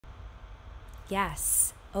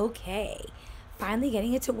Yes. Okay. Finally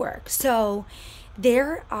getting it to work. So,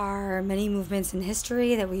 there are many movements in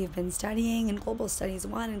history that we've been studying in Global Studies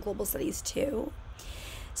 1 and Global Studies 2.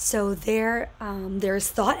 So there's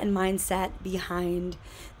thought and mindset behind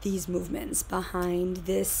these movements, behind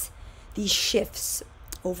these shifts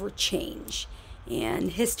over change.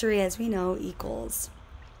 And history, as we know, equals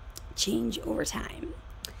change over time.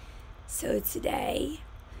 So today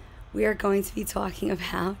we are going to be talking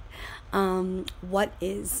about what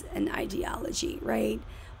is an ideology, right?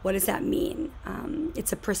 What does that mean?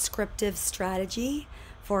 It's a prescriptive strategy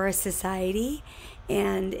for a society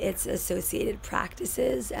and its associated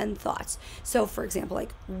practices and thoughts. So, for example,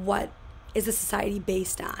 like, what is a society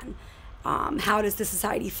based on? How does the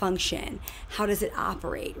society function? How does it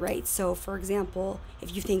operate, right? So, for example,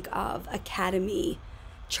 if you think of academy,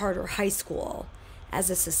 charter high school as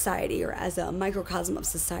a society or as a microcosm of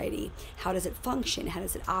society, how does it function? How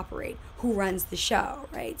does it operate? Who runs the show,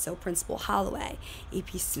 right? So Principal Holloway,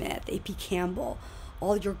 AP Smith, AP Campbell,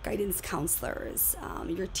 all your guidance counselors,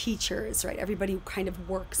 your teachers, right? Everybody who kind of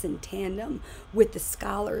works in tandem with the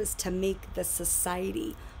scholars to make the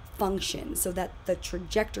society function so that the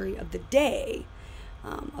trajectory of the day,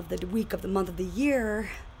 of the week, of the month, of the year,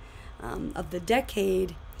 of the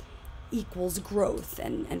decade equals growth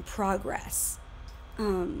and progress.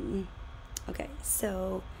 Okay,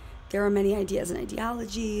 so there are many ideas and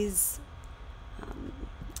ideologies.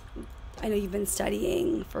 I know you've been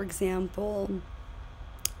studying, for example,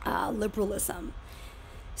 liberalism.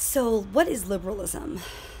 So what is liberalism?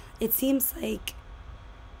 It seems like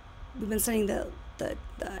we've been studying the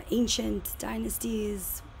ancient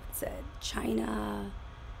dynasties. What's it? China.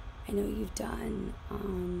 I know you've done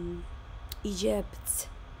Egypt.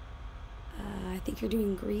 I think you're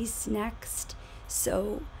doing Greece next.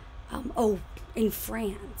 So, in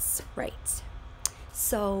France, right.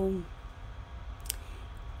 So,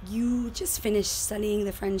 you just finished studying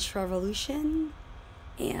the French Revolution,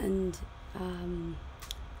 and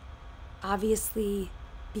obviously,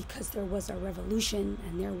 because there was a revolution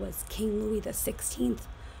and there was King Louis XVI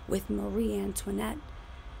with Marie Antoinette,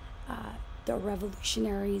 the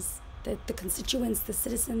revolutionaries, the constituents, the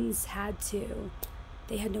citizens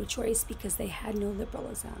they had no choice because they had no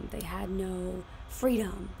liberalism, they had no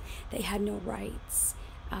freedom, they had no rights.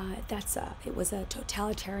 It was a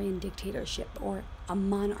totalitarian dictatorship or a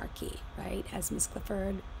monarchy, right? As Miss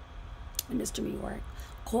Clifford and Mr. New York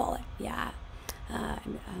call it, yeah.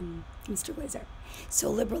 Mr. Glazer.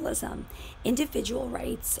 So liberalism, individual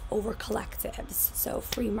rights over collectives. So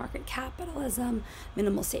free market capitalism,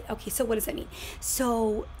 minimal state. Okay, so what does that mean?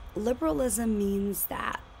 So liberalism means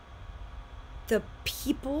that the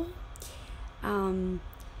people and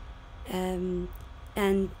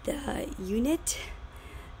the unit,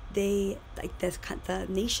 they, like the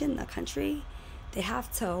nation, the country, they have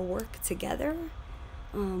to work together.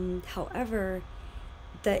 However,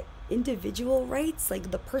 the individual rights,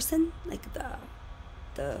 like the person, like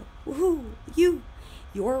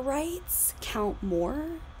your rights count more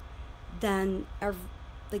than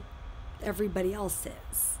everybody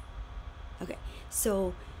else's. Okay,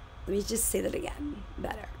 so let me just say that again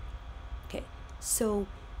better. Okay, so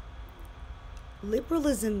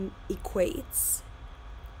liberalism equates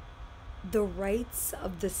the rights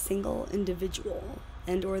of the single individual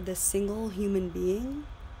and or the single human being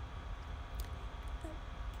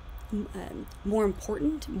more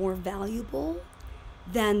important, more valuable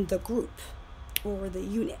than the group or the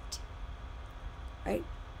unit, right?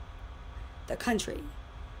 The country.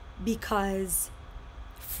 Because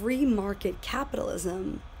free market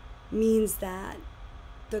capitalism means that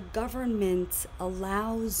the government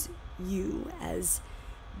allows you as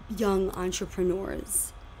young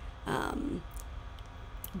entrepreneurs,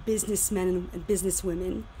 businessmen and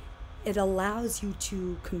businesswomen, it allows you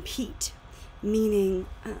to compete, meaning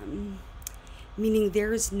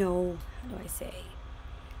there's no, how do I say,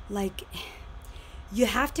 like, you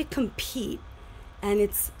have to compete, and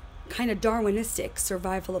it's kind of Darwinistic,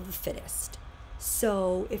 survival of the fittest.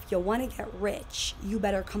 So if you want to get rich, you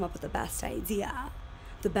better come up with the best idea,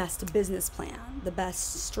 the best business plan, the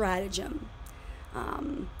best stratagem.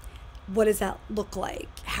 What does that look like?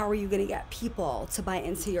 How are you going to get people to buy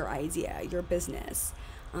into your idea, your business?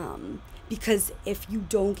 Because if you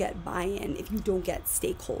don't get buy-in, if you don't get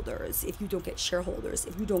stakeholders, if you don't get shareholders,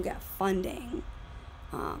 if you don't get funding,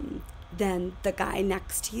 then the guy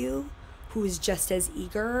next to you who's just as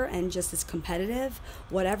eager and just as competitive,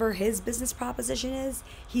 whatever his business proposition is,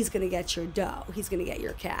 he's going to get your dough. He's going to get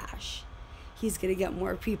your cash. He's going to get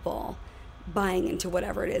more people buying into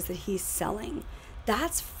whatever it is that he's selling.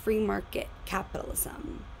 That's free market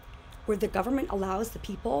capitalism. where the government allows the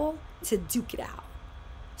people to duke it out.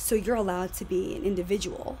 So you're allowed to be an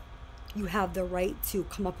individual. You have the right to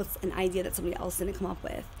come up with an idea that somebody else didn't come up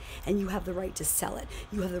with, and you have the right to sell it.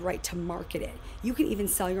 You have the right to market it. You can even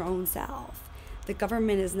sell your own self. The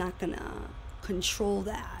government is not gonna control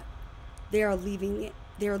that. They are leaving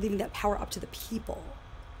that power up to the people,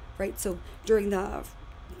 right? So during the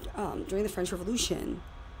French Revolution,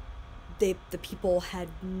 the people had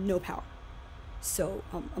no power. So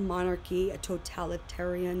a monarchy, a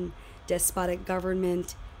totalitarian, despotic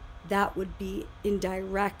government, that would be in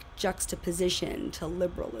direct juxtaposition to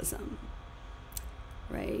liberalism,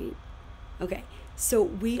 right? Okay,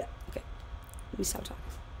 let me stop talking.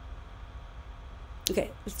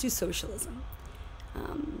 Okay, let's do socialism.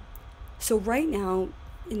 So right now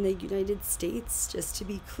in the United States, just to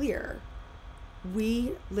be clear,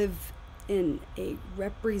 we live in a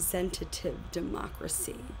representative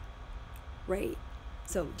democracy, right?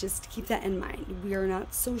 So just keep that in mind. We are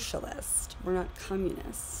not socialist. We're not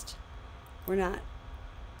communist. We're not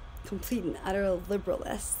complete and utter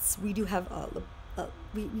liberalists. We do have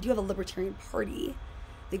we do have a libertarian party.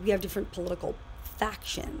 Like, we have different political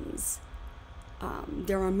factions.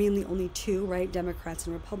 There are mainly only two, right? Democrats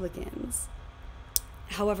and Republicans.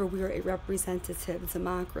 However, we are a representative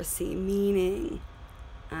democracy, meaning,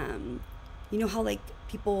 you know how, like,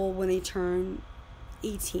 people, when they turn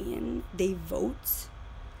 18, they vote?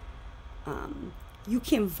 You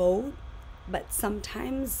can vote, but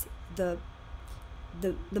sometimes the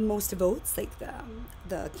most votes, like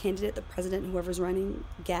the candidate, the president, whoever's running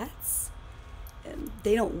gets,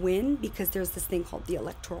 they don't win, because there's this thing called the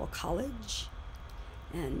Electoral College,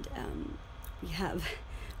 and we have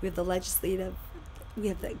the legislative, we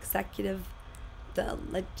have the executive, the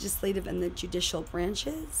legislative, and the judicial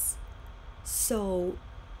branches. So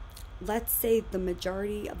let's say the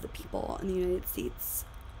majority of the people in the United States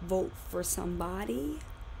vote for somebody,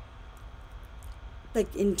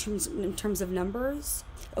 like in terms of numbers.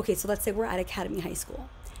 Okay, so let's say we're at Academy High School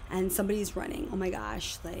and somebody's running. Oh my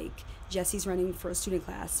gosh, like Jesse's running for a student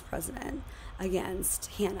class president against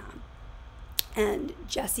Hannah, and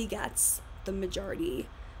Jesse gets the majority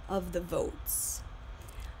of the votes.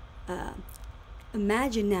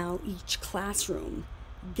 Imagine now each classroom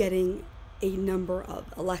getting a number of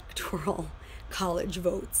electoral college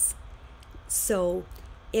votes. So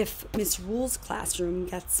if Miss Rule's classroom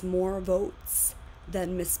gets more votes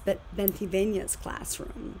than Miss Benthivenia's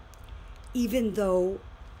classroom, even though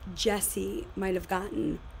Jesse might have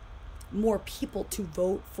gotten more people to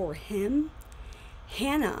vote for him,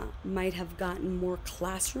 Hannah might have gotten more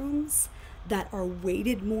classrooms that are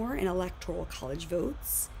weighted more in electoral college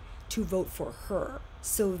votes to vote for her.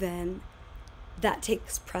 So then that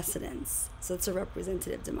takes precedence. So it's a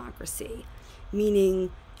representative democracy,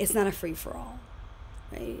 meaning it's not a free-for-all,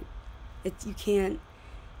 right? You can't,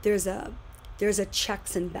 there's a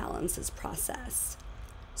checks and balances process.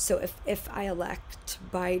 So if I elect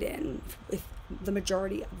Biden, if the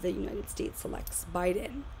majority of the United States elects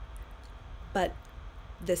Biden, but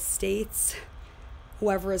the states,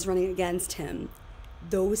 whoever is running against him,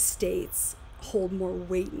 those states hold more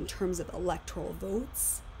weight in terms of electoral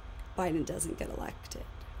votes, Biden doesn't get elected.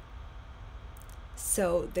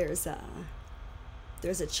 So there's a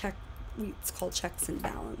check, it's called checks and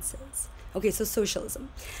balances. Okay, so socialism: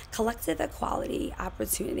 collective equality,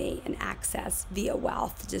 opportunity, and access via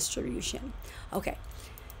wealth distribution. Okay,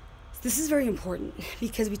 this is very important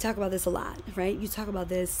because we talk about this a lot, right? You talk about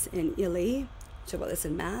this in ILE, you talk about this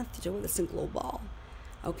in math, you talk about this in global.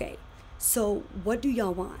 Okay, so what do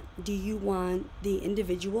y'all want? Do you want the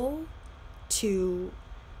individual to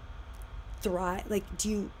thrive? Like, do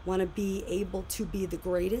you want to be able to be the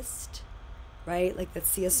greatest, right? Like, let's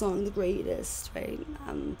see a song, The Greatest, right?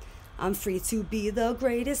 I'm free to be the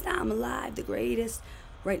greatest, I'm alive, the greatest,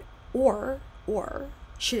 right? Or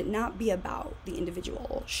should it not be about the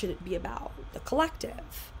individual? Should it be about the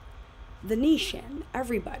collective, the nation,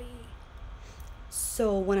 everybody?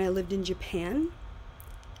 So when I lived in Japan,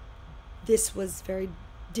 this was very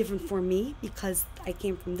different for me because I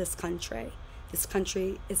came from this country. This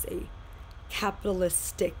country is a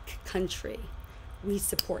capitalistic country. We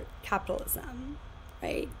support capitalism,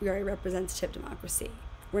 right? We are a representative democracy.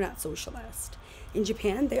 We're not socialist. In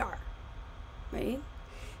Japan, they are, right?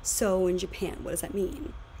 So in Japan, what does that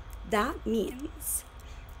mean? That means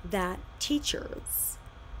that teachers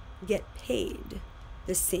get paid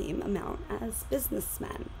the same amount as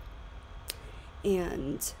businessmen.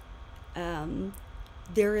 And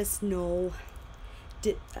there is no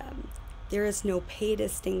pay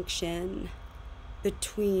distinction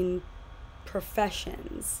between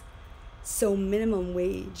professions. So minimum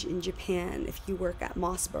wage in Japan, if you work at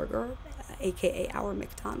Moss Burger, aka our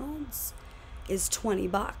McDonald's, is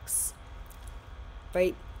 $20,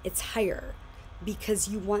 right? It's higher because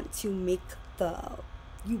you want to make the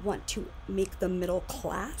middle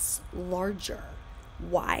class larger.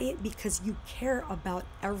 Why? Because you care about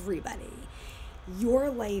everybody. Your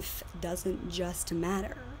life doesn't just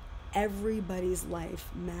matter. Everybody's life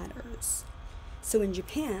matters. So in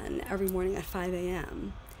Japan, every morning at 5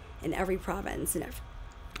 a.m., in every province, in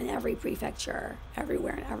every prefecture,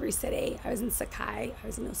 everywhere, in every city. I was in Sakai, I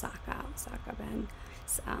was in Osaka Ben,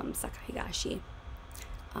 Sakai Higashi,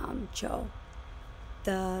 Cho.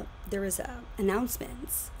 There is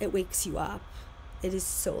announcements. It wakes you up. It is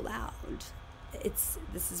so loud.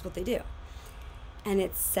 This is what they do. And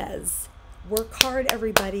it says, work hard,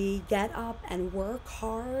 everybody. Get up and work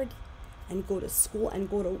hard and go to school and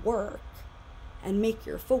go to work and make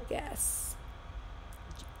your focus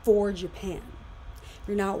for Japan.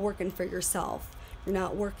 You're not working for yourself. You're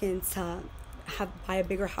not working to buy a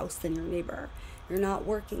bigger house than your neighbor. You're not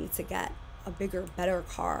working to get a bigger, better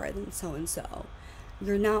car than so-and-so.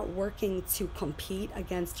 You're not working to compete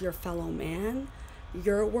against your fellow man.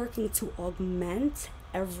 You're working to augment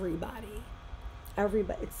everybody.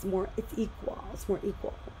 It's equal. It's more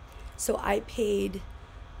equal. So I paid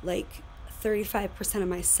like 35% of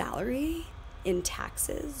my salary in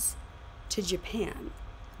taxes to Japan,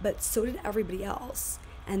 but so did everybody else.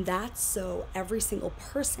 And that's so every single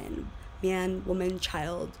person, man, woman,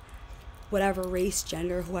 child, whatever race,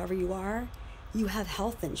 gender, whoever you are, you have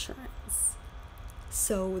health insurance.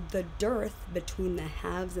 So the dearth between the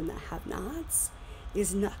haves and the have-nots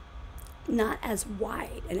is not as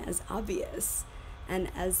wide and as obvious and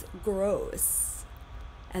as gross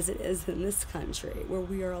as it is in this country where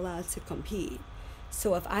we are allowed to compete.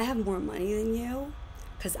 So if I have more money than you,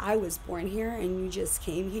 because I was born here and you just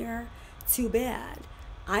came here, too bad.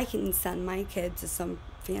 I can send my kid to some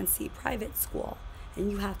fancy private school and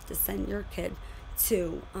you have to send your kid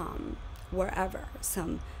to wherever,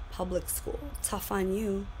 some public school. Tough on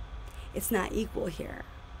you. It's not equal here,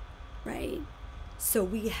 right? So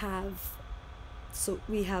we have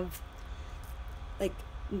like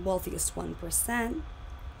wealthiest 1%,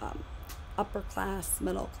 upper class,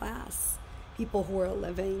 middle class, people who are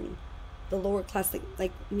living, the lower class,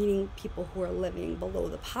 like meaning people who are living below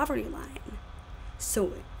the poverty line.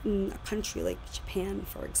 So in a country like Japan,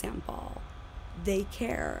 for example, they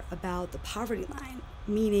care about the poverty line,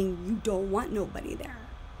 meaning you don't want nobody there.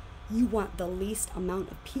 You want the least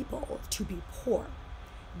amount of people to be poor,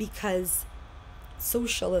 because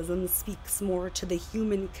socialism speaks more to the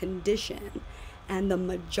human condition and the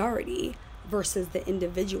majority versus the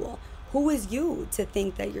individual. Who is you to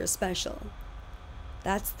think that you're special?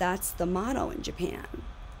 That's the motto in Japan.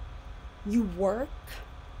 You work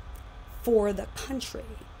for the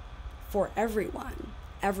country, for everyone,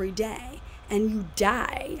 every day, and you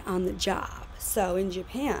die on the job. So in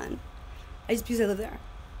Japan, because I lived there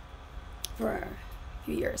for a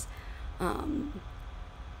few years,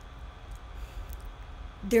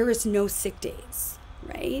 there is no sick days,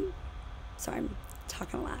 right? Sorry, I'm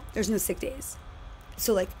talking a lot. There's no sick days.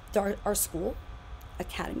 So like our school,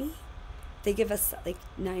 academy, they give us like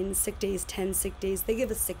 9 sick days, 10 sick days. They give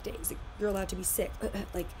us sick days. Like, you're allowed to be sick.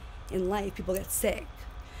 Like in life, people get sick.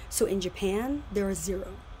 So in Japan, there are 0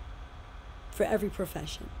 for every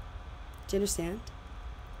profession. Do you understand?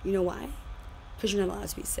 You know why? Because you're not allowed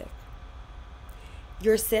to be sick.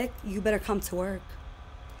 You're sick, you better come to work.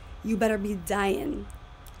 You better be dying.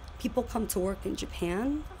 People come to work in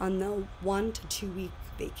Japan on the 1 to 2 week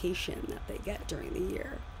vacation that they get during the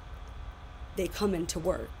year. They come into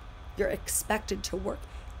work. You're expected to work.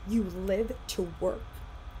 You live to work.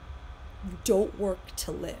 You don't work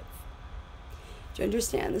to live. Do you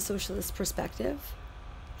understand the socialist perspective?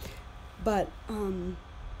 But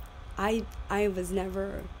I was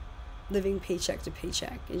never living paycheck to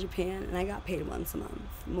paycheck in Japan, and I got paid once a month.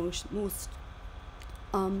 Most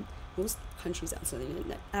countries outside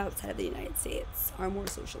of the United States are more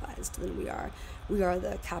socialized than we are. We are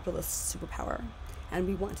the capitalist superpower, and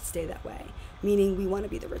we want to stay that way, meaning we want to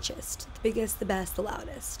be the richest, the biggest, the best, the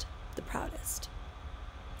loudest, the proudest,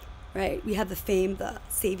 right? We have the fame, the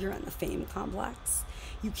savior, and the fame complex.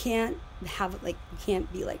 You can't have it you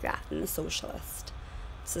can't be like that in a socialist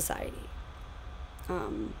society.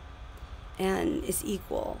 And it's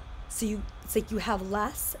equal. So it's like you have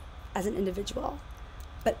less as an individual,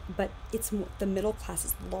 but it's more, the middle class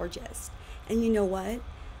is the largest. And you know what?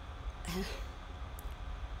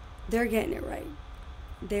 They're getting it right.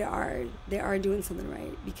 They are doing something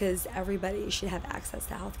right, because everybody should have access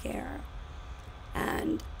to health care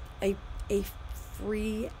and a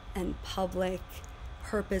free and public,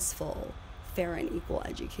 purposeful, fair and equal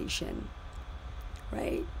education,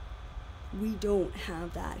 right? We don't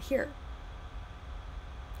have that here.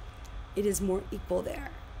 It is more equal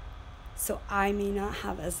there. So I may not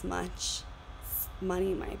have as much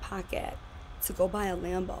money in my pocket to go buy a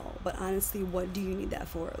Lambo, but honestly, what do you need that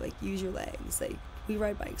for? Like, use your legs. Like, we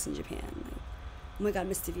ride bikes in Japan. Like, oh my God,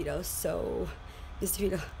 Mr. Vito, Mr.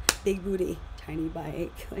 Vito, big booty, tiny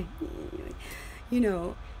bike. Like, you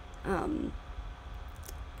know,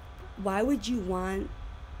 why would you want,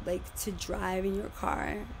 like, to drive in your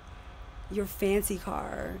car, your fancy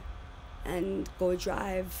car, and go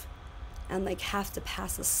drive and, like, have to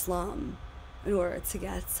pass a slum in order to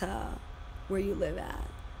get to where you live at?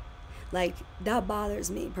 Like, that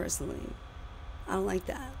bothers me personally. I don't like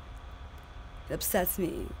that. It upsets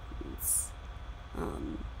me. It's,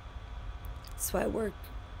 that's why I work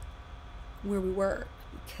where we work,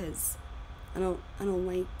 because I don't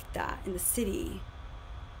like that in the city,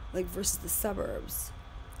 like, versus the suburbs.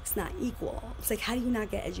 It's not equal. It's like, how do you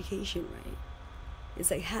not get education right?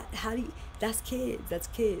 It's like, how do you, that's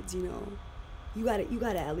kids, you know. You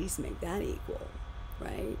gotta at least make that equal,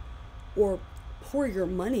 right? Or pour your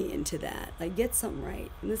money into that. Like, get something right.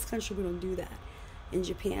 In this country, we don't do that. In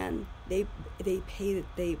Japan, they pay,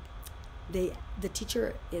 the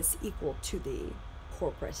teacher is equal to the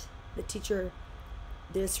corporate. The teacher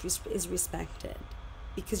is respected,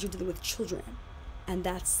 because you're dealing with children, and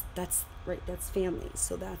that's right, that's family.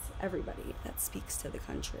 So that's everybody. That speaks to the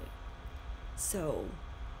country. So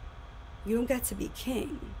you don't get to be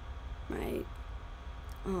king, right?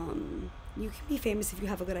 You can be famous if you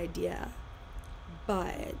have a good idea,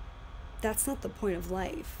 but that's not the point of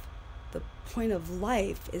life. The point of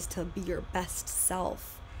life is to be your best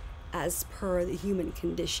self as per the human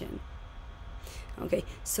condition. Okay,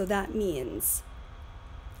 so that means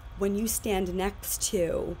when you stand next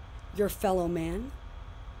to your fellow man,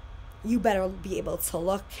 you better be able to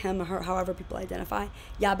look him or her, however people identify,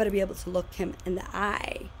 y'all better be able to look him in the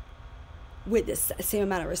eye with the same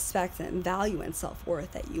amount of respect and value and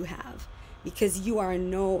self-worth that you have, because you are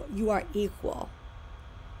equal.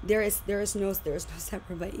 There is no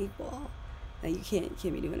separate but equal. Like, you can't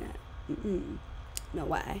be doing that. No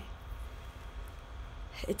way.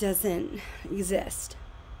 It doesn't exist.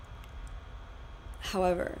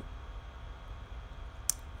 However,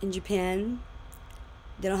 in Japan,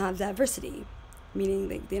 they don't have diversity, meaning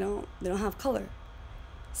they don't have color.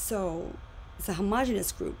 So it's a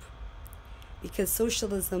homogenous group, because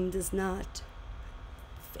socialism does not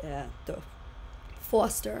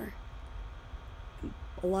foster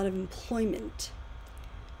a lot of employment.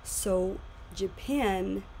 So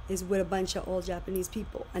Japan is with a bunch of all Japanese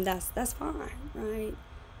people, and that's fine, right?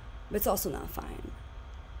 But it's also not fine.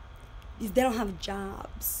 They don't have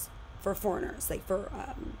jobs for foreigners, like for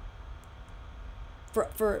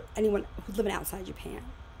anyone who's living outside Japan,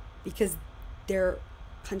 because their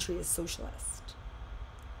country is socialist.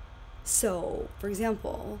 So, for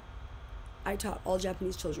example, I taught all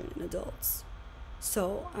Japanese children and adults.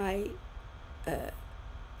 So I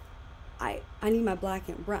need my black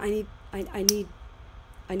and brown. I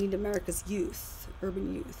need America's youth,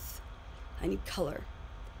 urban youth. I need color.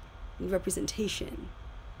 I need representation.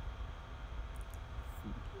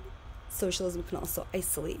 Socialism can also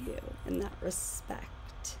isolate you in that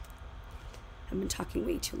respect. I've been talking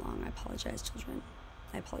way too long. I apologize, children.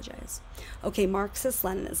 I apologize. Okay,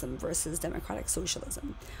 Marxist-Leninism versus democratic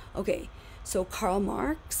socialism. Okay, so Karl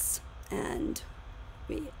Marx and...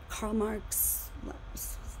 Karl Marx... What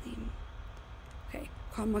was his name? Okay,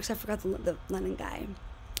 Karl Marx, I forgot the Lenin guy.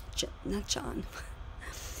 Not John.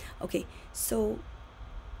 Okay, so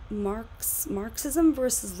Marxism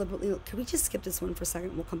versus liberalism. Can we just skip this one for a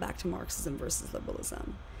second? We'll come back to Marxism versus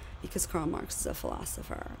liberalism, because Karl Marx is a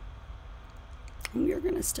philosopher and we are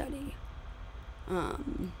going to study.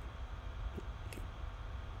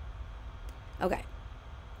 Okay.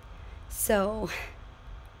 So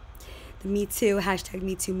the Me Too,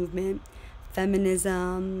 #MeToo movement,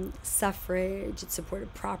 feminism, suffrage, it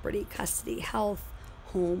supported property, custody, health,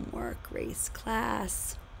 homework, race,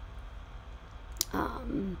 class,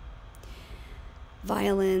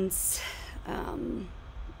 violence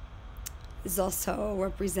is also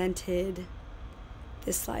represented.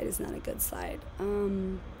 This slide is not a good slide.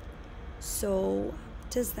 So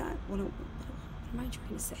does that, what am I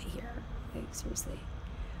trying to say here? Like, seriously.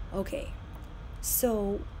 Okay,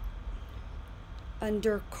 so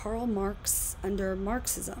under Marxism and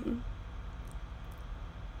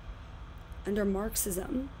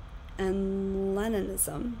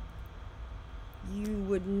Leninism, you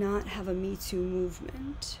would not have a Me Too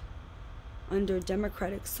movement. Under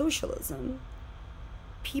democratic socialism,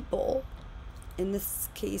 people, in this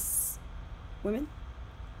case, women,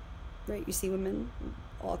 right? You see women,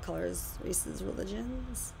 all colors, races,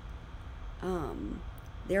 religions.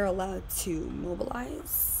 They're allowed to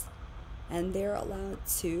mobilize, and they're allowed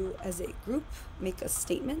to, as a group, make a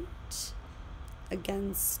statement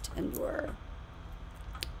against and or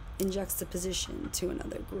in juxtaposition to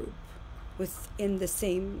another group within the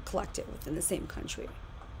same collective, within the same country.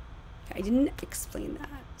 Okay, I didn't explain that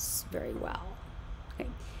very well. Okay,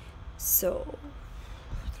 so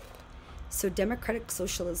democratic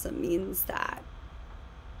socialism means that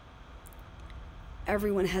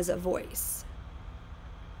everyone has a voice.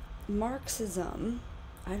 Marxism,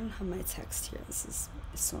 I don't have my text here. This is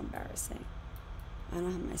so embarrassing. I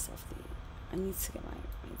don't have myself I need to get my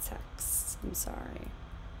text. I'm sorry.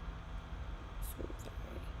 So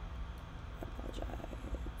sorry. I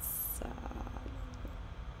apologize.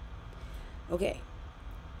 Okay.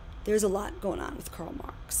 There's a lot going on with Karl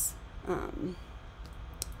Marx.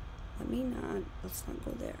 Let's not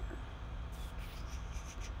go there.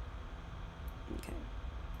 Okay.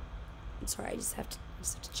 I'm sorry, I just have to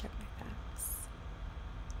check my facts.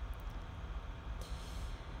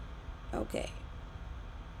 Okay.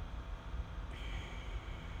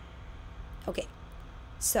 Okay.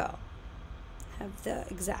 So, I have the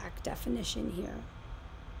exact definition here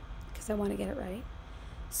because I want to get it right.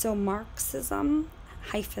 So,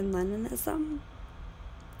 Marxism-Leninism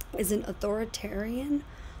is an authoritarian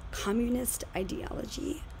communist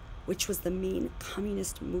ideology, which was the main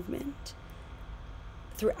communist movement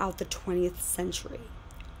throughout the 20th century.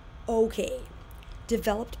 Okay,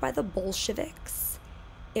 developed by the Bolsheviks,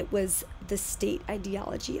 it was the state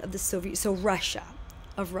ideology of the Soviet, Russia,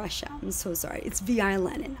 I'm so sorry, it's V.I.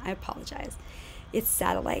 Lenin, I apologize. Its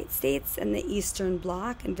satellite states and the Eastern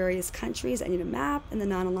Bloc and various countries, I need a map, and the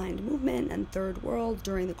non-aligned movement and Third World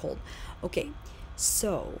during the Cold. Okay,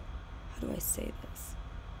 so, how do I say this?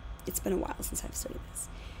 It's been a while since I've studied this.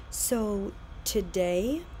 So,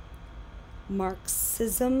 today,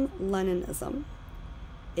 Marxism-Leninism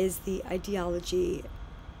is the ideology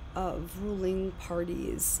of ruling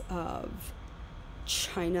parties of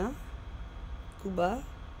China, Cuba,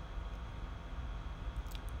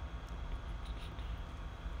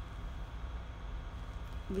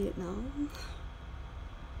 Vietnam,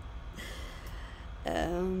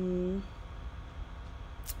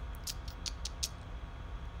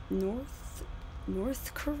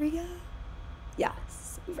 North Korea?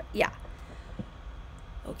 Yes. Yeah.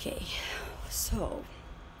 Okay. So,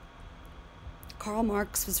 Karl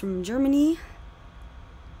Marx was from Germany.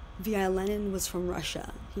 V.I. Lenin was from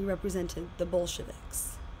Russia. He represented the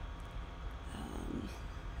Bolsheviks.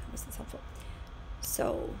 Was this helpful?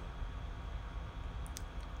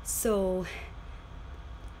 So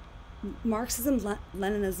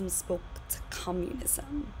Marxism-Leninism spoke to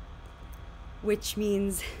communism, which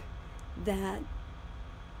means that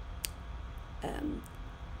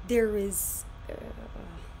there is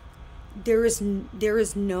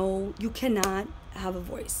no, you cannot have a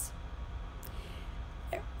voice.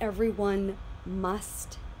 Everyone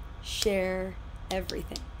must share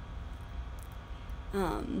everything.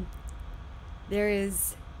 There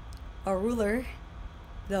is a ruler,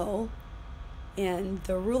 though, and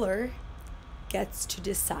the ruler gets to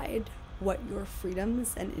decide what your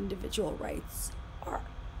freedoms and individual rights are.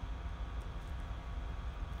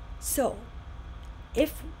 So,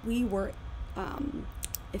 if we were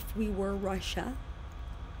Russia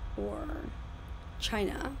or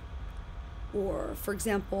China, or, for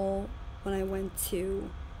example, when I went to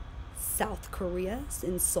South Korea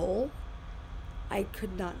in Seoul, I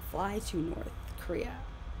could not fly to North Korea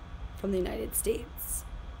from the United States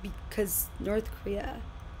because North Korea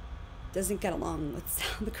doesn't get along with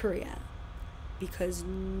South Korea, because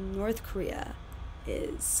North Korea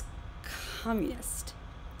is communist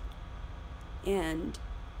and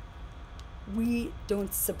we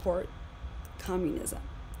don't support communism.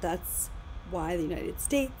 That's why the United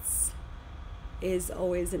States is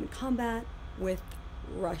always in combat with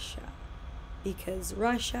Russia, because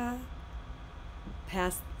Russia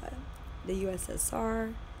passed the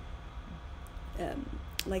USSR,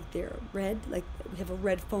 like they're red, like we have a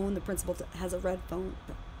red phone, the principal has a red phone,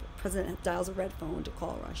 the president dials a red phone to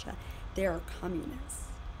call Russia. They are communists.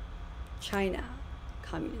 China,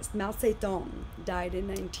 communist. Mao Zedong died in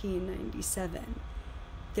 1997.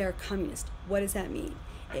 They're communist. What does that mean?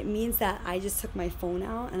 It means that I just took my phone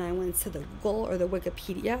out and I went to the Google or the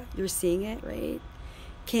Wikipedia. You're seeing it, right?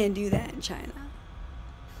 Can't do that in China.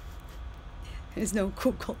 There's no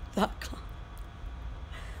Google.com.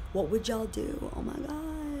 What would y'all do? Oh my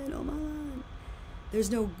God, oh my God.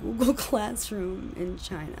 There's no Google Classroom in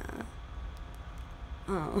China.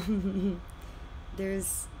 Um,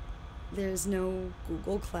 there's there's no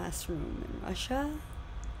Google Classroom in Russia.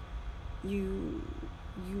 You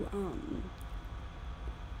you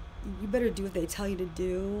you better do what they tell you to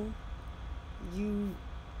do. You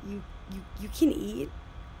you can eat,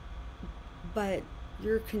 but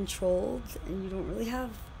you're controlled and you don't really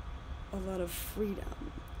have a lot of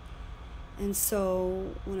freedom. And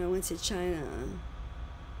so when I went to China,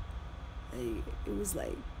 it was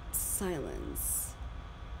like silence.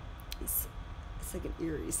 It's like an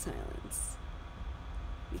eerie silence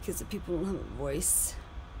because the people don't have a voice.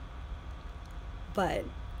 But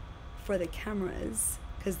for the cameras,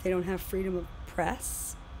 because they don't have freedom of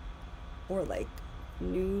press or like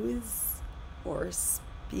news or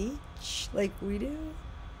speech like we do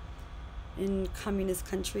in communist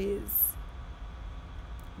countries,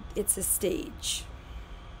 it's a stage.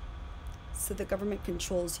 So the government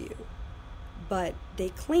controls you. But they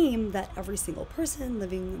claim that every single person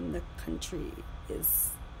living in the country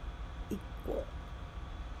is equal.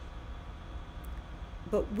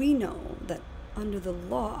 But we know that under the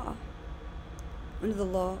law,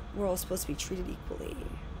 we're all supposed to be treated equally.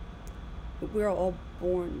 But we're all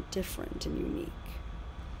born different and unique.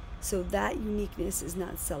 So that uniqueness is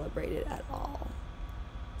not celebrated at all.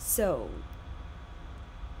 So,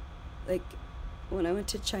 like, when I went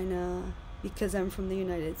to China, because I'm from the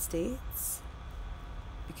United States,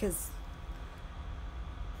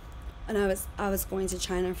 and I was going to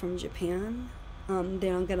China from Japan, they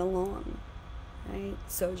don't get along, right?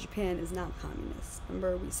 So Japan is not communist.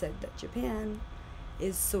 Remember we said that Japan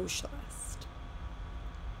is socialist.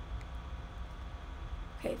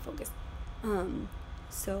 Okay, focus.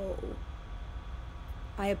 So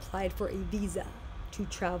I applied for a visa to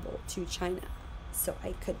travel to China so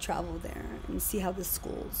I could travel there and see how the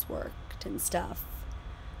schools worked and stuff,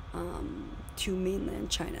 to mainland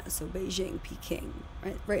China, so Beijing, Peking,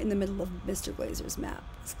 right in the middle of Mr. Glazer's map,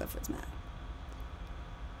 Miss Clifford's map.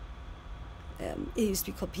 It used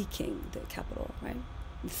to be called Peking, the capital, right?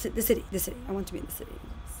 The city. I want to be in the city.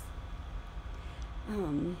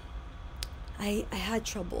 I had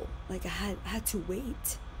trouble. Like I had to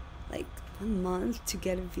wait like 1 month to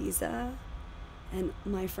get a visa, and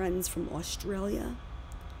my friends from Australia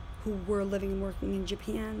who were living and working in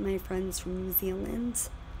Japan, my friends from New Zealand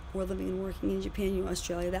who were living and working in Japan,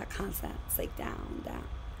 Australia, that concept's like down.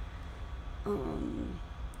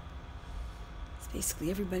 It's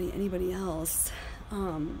basically anybody else.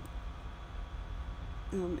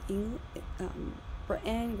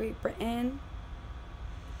 Great Britain,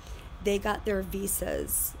 they got their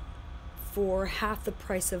visas for half the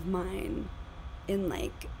price of mine in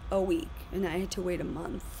like a week, and I had to wait a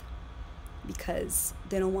month because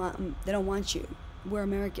they don't want you. We're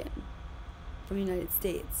American from the United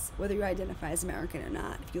States, whether you identify as American or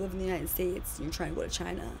not. If you live in the United States and you're trying to go to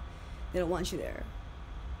China, they don't want you there.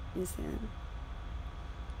 You understand?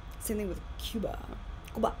 Same thing with Cuba.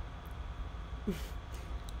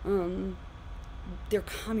 They're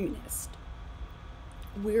communist.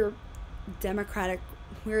 We're democratic.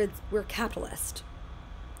 We're capitalist.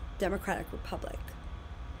 Democratic republic.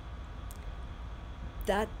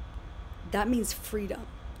 That means freedom.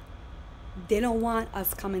 They don't want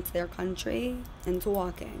us coming to their country and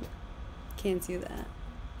talking. Can't do that.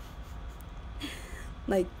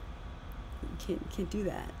 Like, can't do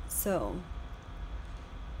that. So,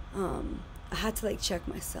 I had to like check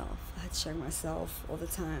myself. I had to check myself all the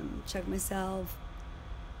time. Check myself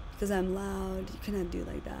because I'm loud. You cannot do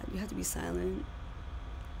like that. You have to be silent.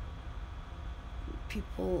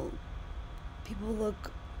 People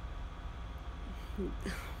look.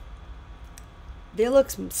 They look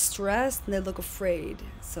stressed and they look afraid.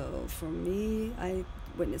 So for me, I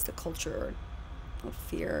witnessed a culture of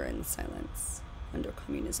fear and silence under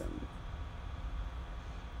communism.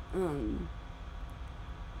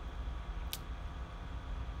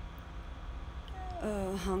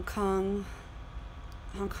 Hong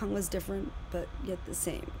Kong was different, but yet the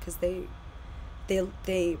same, because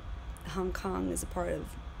Hong Kong is a part of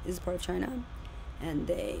China, and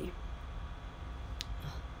they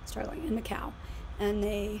started in Macau, and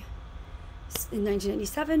they in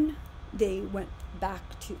 1997 they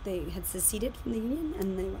had seceded from the Union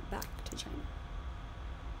and they went back to China.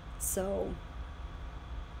 So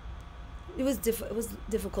it was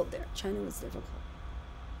difficult there. China was difficult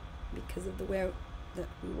because of the way that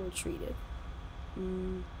we were treated.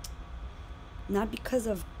 Not because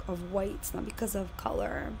of whites, not because of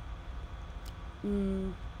color,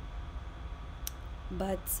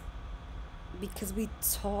 but because we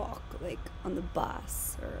talk like on the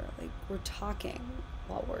bus, or like we're talking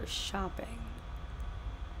while we're shopping.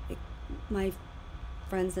 Like my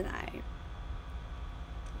friends and I,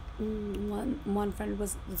 One friend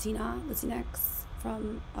was Latinx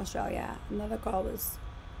from Australia. Another girl was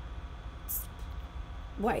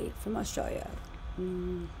white from Australia.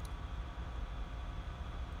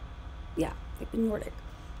 Yeah, like Nordic.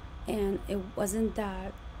 And it wasn't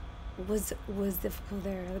that was difficult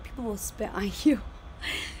there. The people will spit on you.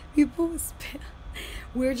 People will spit.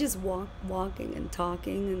 We're just walking and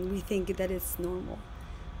talking, and we think that it's normal,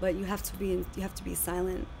 but you have to be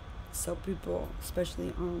silent. So people,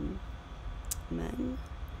 especially men,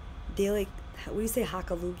 they like, what do you say,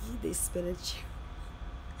 hakalugi? They spit at you,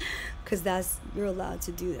 cause you're allowed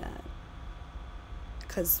to do that.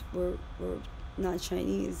 Cause we're not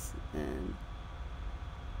Chinese, and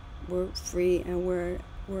we're free, and we're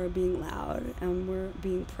being loud, and we're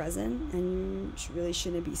being present, and you really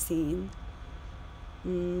shouldn't be seen.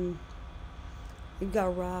 You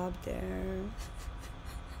got robbed there.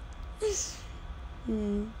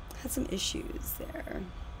 Had some issues there,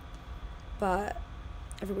 but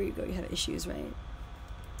everywhere you go you have issues, right?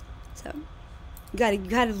 So you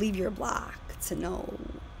gotta leave your block to know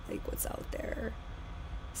like what's out there.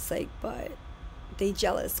 It's like, but they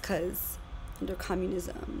jealous because under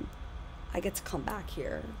communism I get to come back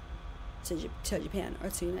here to Japan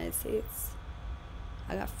or to the United States.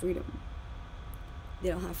 I got freedom. They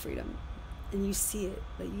don't have freedom, and you see it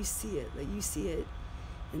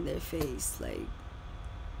in their face, like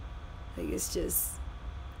it's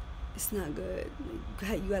not good.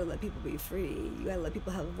 Like, you gotta let people be free. You gotta let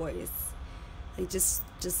people have a voice. Like just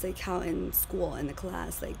like how in school, in the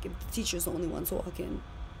class, like if the teacher's the only one talking,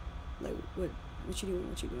 like what you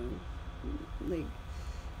doing? Like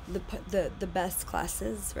the best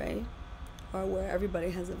classes, right, are where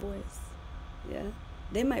everybody has a voice. Yeah,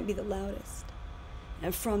 they might be the loudest,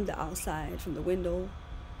 and from the outside, from the window,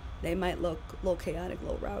 they might look a little chaotic, a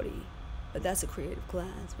little rowdy, but that's a creative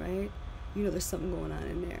class, right? You know there's something going on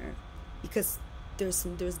in there, because there's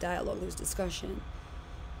dialogue, there's discussion.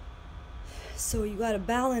 So you got a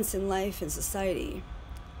balance in life and society.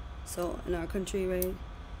 So in our country, right,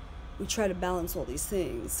 we try to balance all these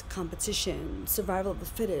things: competition, survival of the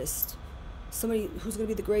fittest, somebody who's going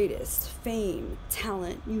to be the greatest, fame,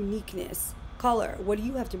 talent, uniqueness, color. What do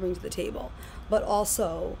you have to bring to the table? But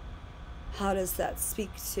also, how does that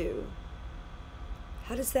speak to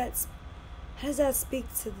the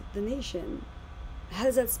nation? How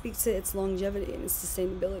does that speak to its longevity and its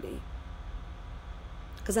sustainability?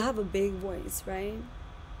 Because I have a big voice, right?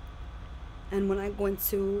 And when I go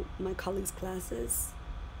into my colleagues' classes,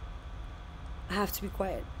 I have to be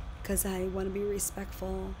quiet because I want to be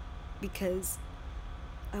respectful, because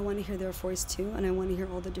I want to hear their voice too, and I want to hear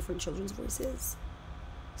all the different children's voices.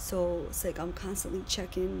 So it's like I'm constantly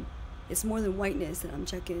checking. It's more than whiteness that I'm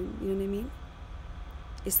checking, you know what I mean?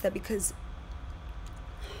 It's that because,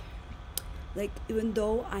 like, even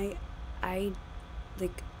though I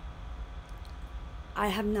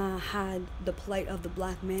have not had the plight of the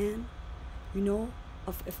black man, you know,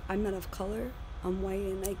 if I'm not of color, I'm white,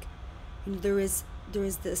 and like, you know, there is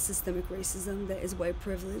the systemic racism that is white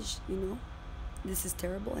privilege, you know. This is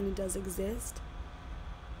terrible, and it does exist.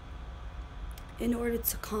 In order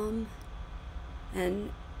to come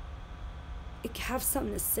and have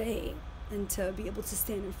something to say, and to be able to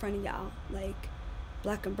stand in front of y'all, like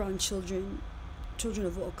black and brown children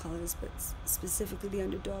of all colors, but specifically the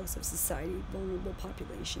underdogs of society, vulnerable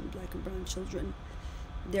population, black and brown children,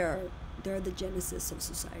 they're the genesis of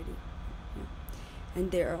society, yeah.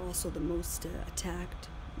 And they are also the most attacked.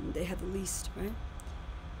 They have the least, right?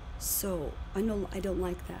 So I know I don't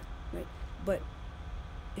like that, right? But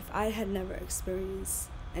if I had never experienced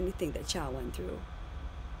anything that y'all went through,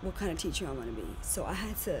 what kind of teacher I want to be? So I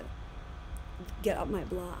had to get up my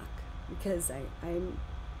block, because I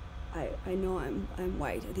know I'm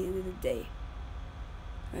white at the end of the day,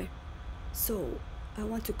 right? So I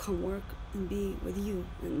want to come work and be with you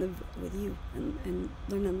and live with you and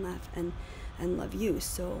learn and laugh and love you.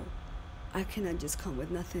 So I cannot just come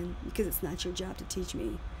with nothing, because it's not your job to teach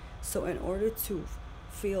me. So in order to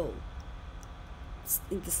feel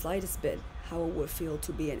in the slightest bit how it would feel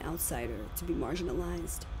to be an outsider, to be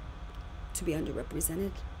marginalized, to be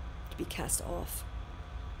underrepresented, to be cast off,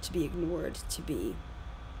 to be ignored, to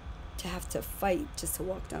have to fight just to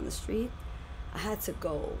walk down the street, I had to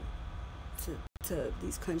go to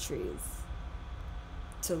these countries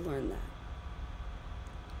to learn that.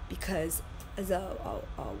 Because as a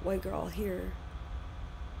white girl here,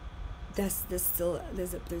 there's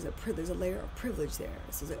a layer of privilege there.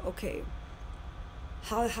 So it's like, okay,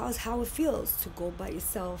 how it feels to go by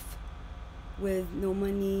yourself with no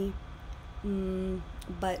money,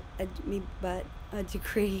 but a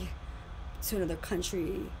degree, to another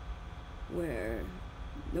country where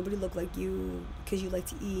Nobody look like you because you like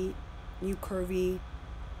to eat. You curvy,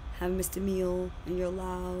 haven't missed a meal, and you're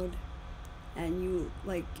loud, and you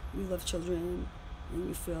love children, and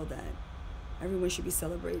you feel that everyone should be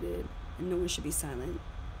celebrated and no one should be silent.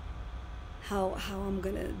 How I'm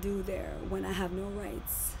gonna do there when I have no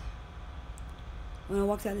rights? When I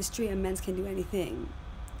walk down the street and men can do anything,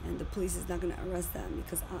 and the police is not gonna arrest them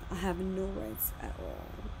because I have no rights at all,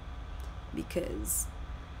 because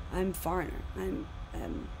I'm foreigner. I'm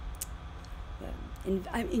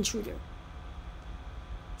intruder.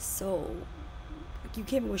 So you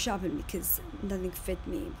can't go shopping because nothing fit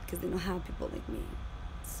me, because they don't have people like me.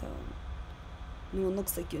 So no one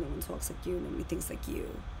looks like you, no one talks like you, nobody thinks like you.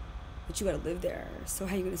 But you gotta live there. So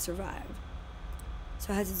how are you gonna survive?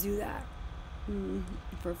 So I had to do that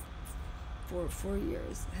for 4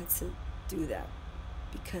 years. I had to do that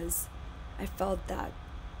because I felt that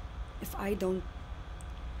if I don't,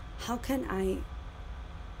 how can I?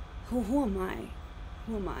 Who am I?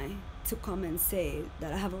 Who am I to come and say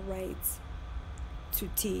that I have a right to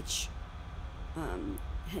teach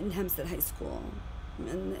in Hempstead High School,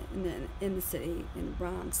 in the city, in the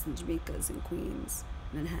Bronx, in Jamaica's, in Queens,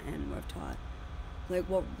 Manhattan, where I've taught? Like,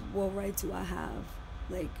 what right do I have?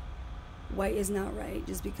 Like, white is not right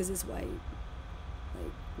just because it's white.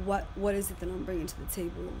 Like, what is it that I'm bringing to the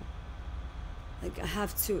table? Like, I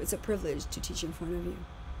have to, it's a privilege to teach in front of you.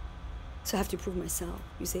 So I have to prove myself,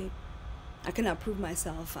 you see? I cannot prove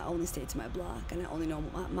myself. I only stay to my block, and I only know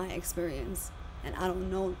my experience, and I don't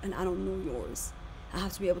know yours. I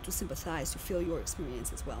have to be able to sympathize, to feel your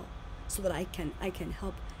experience as well, so that I can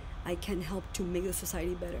help to make the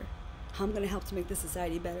society better. How I'm gonna help to make the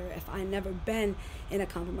society better if I never been in a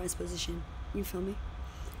compromised position? You feel me?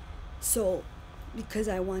 So, because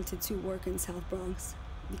I wanted to work in South Bronx,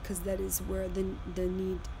 because that is where the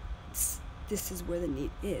need. This is where the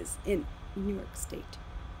need is, in New York State.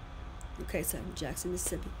 Okay, so I'm Jackson,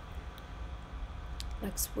 Mississippi.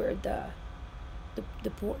 That's where the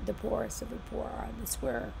poorest of the poor are. That's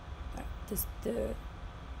where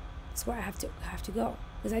that's where I have to go,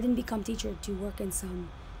 because I didn't become teacher to work in some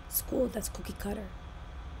school that's cookie cutter,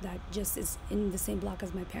 that just is in the same block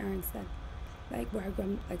as my parents. That where I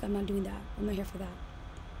grew up, I'm not doing that. I'm not here for that.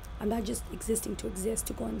 I'm not just existing to exist,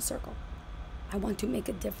 to go in a circle. I want to make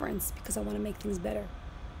a difference because I want to make things better.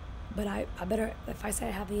 But I better, if I say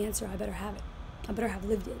I have the answer, I better have it. I better have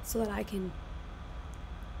lived it so that I can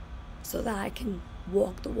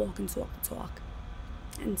walk the walk and talk the talk,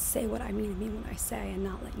 and say what I mean when I say, and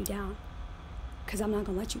not let you down. Because I'm not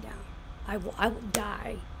going to let you down. I will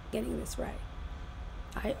die getting this right.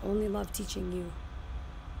 I only love teaching you.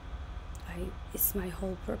 It's my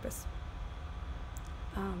whole purpose.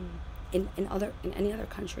 In any other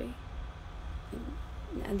country,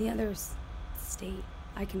 in any other state,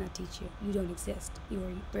 I cannot teach you. You don't exist. You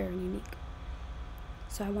are rare and unique.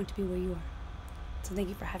 So I want to be where you are. So thank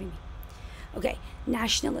you for having me. Okay,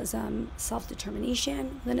 nationalism,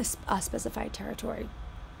 self-determination within a specified territory.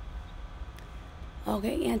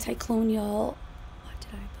 Okay, anti-colonial. What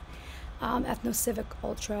did I put? Ethno-civic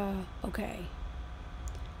ultra. Okay.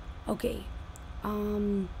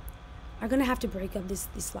 I'm gonna have to break up these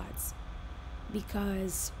slides,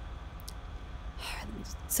 because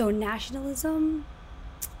so nationalism,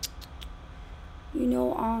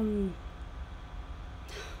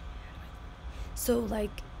 so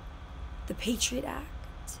like the Patriot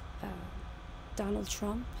Act, Donald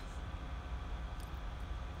Trump,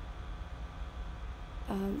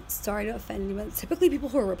 sorry to offend anyone, typically people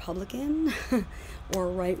who are Republican or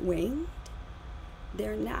right-winged,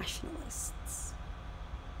 they're nationalists.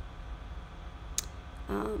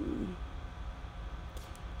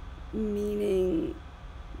 Meaning,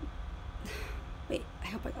 wait, I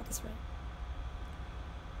hope I got this right.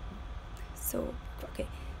 So, okay,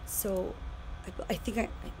 so I think I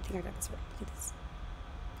got this right. Look at this.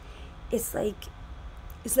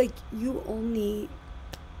 It's like you only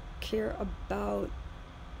care about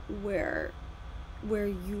where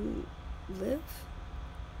you live.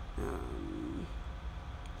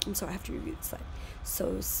 I'm sorry, I have to review the slide.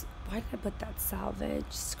 So why did I put that? Salvage,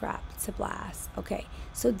 scrap to blast. Okay,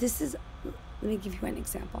 so this is, let me give you an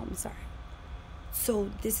example. I'm sorry. So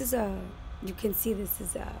this is you can see this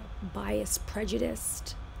is a biased,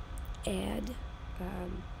 prejudiced ad.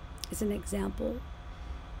 It's an example.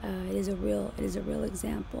 It is a real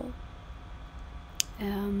example.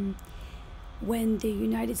 When the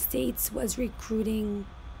United States was recruiting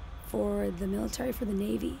for the military, for the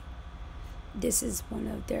Navy, this is one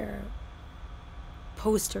of their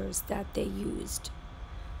posters that they used.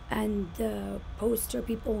 And the poster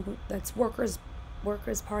people, that's Workers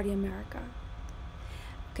Party America.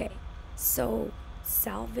 Okay, so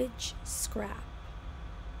salvage scrap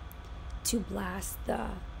to blast the,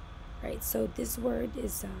 right? So this word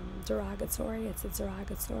is derogatory. It's a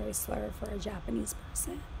derogatory slur for a Japanese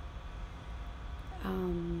person.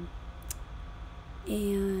 And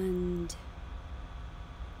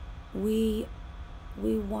we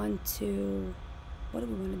want to, what do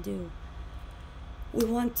we want to do? We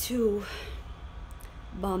want to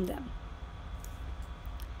bomb them.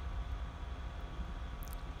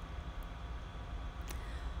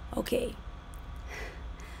 Okay,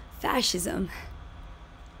 fascism.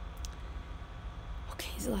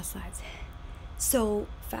 Okay, these are the last slides. So,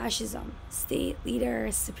 fascism, state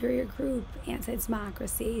leader, superior group,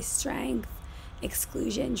 anti-democracy, strength,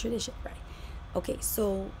 exclusion, tradition, right? Okay,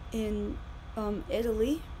 so in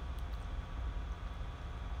Italy,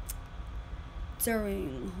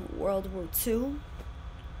 during World War II,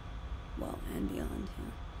 well, and beyond,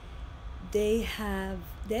 yeah, they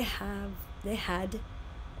had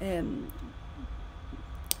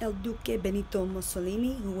El Duque Benito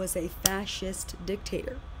Mussolini, who was a fascist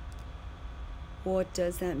dictator. What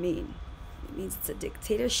does that mean? It means it's a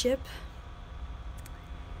dictatorship.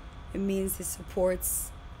 It means it supports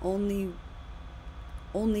only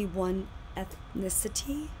one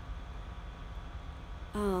ethnicity.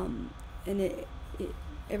 And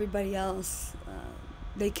everybody else,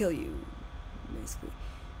 they kill you, basically.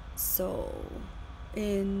 So,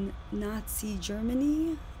 in Nazi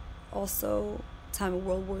Germany, also time of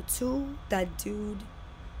World War II, that dude,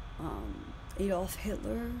 Adolf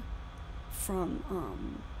Hitler, from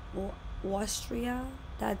Austria,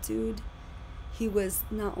 that dude, he was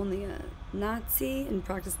not only a Nazi and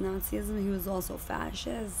practiced Nazism, he was also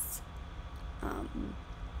fascist.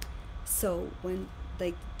 So when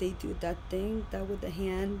they do that thing, that with the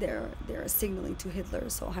hand, they're signaling to Hitler,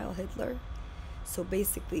 so Heil Hitler. So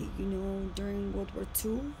basically, during World War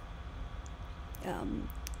II,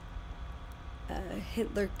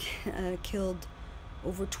 Hitler killed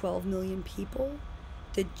over 12 million people.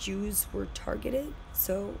 The Jews were targeted,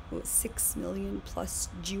 so it was 6 million plus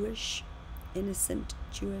innocent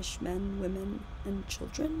Jewish men, women, and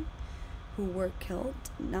children who were killed,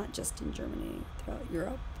 not just in Germany, throughout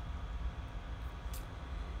Europe.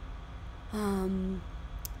 Okay,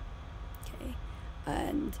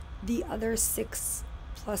 and the other 6+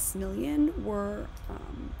 million were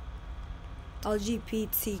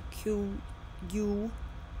LGBTQ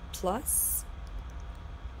plus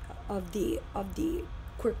of the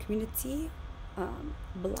queer community,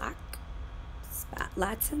 Black,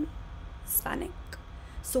 Latin, Hispanic.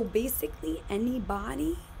 So basically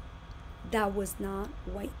anybody that was not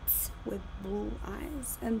white with blue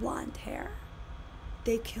eyes and blonde hair,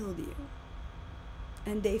 they killed you.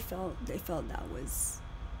 And they felt that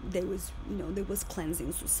there was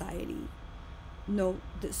cleansing society. No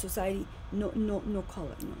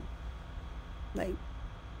color, no. Like,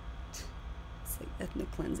 it's like ethnic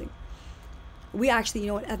cleansing. We actually,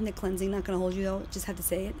 ethnic cleansing, not gonna hold you though, just have to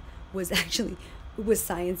say it, it was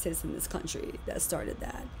scientists in this country that started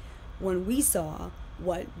that. When we saw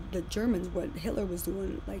what Hitler was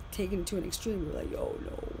doing, like taking it to an extreme, we were like, oh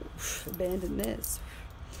no, abandon this.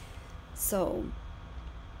 So,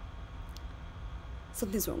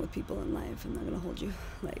 something's wrong with people in life. I'm not gonna hold you.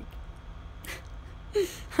 Like, I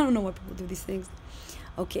don't know why people do these things.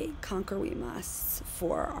 Okay, conquer we must,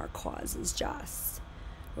 for our cause is just.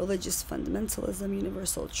 Religious fundamentalism,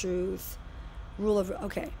 universal truth, rule of.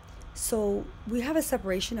 Okay, so we have a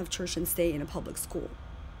separation of church and state in a public school.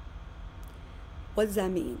 What does that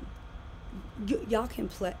mean? Y'all can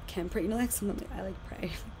pray. Like something I like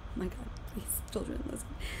pray. Oh my God, please, children, listen.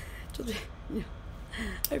 Children,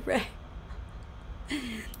 I pray.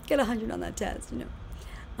 Get 100 on that test,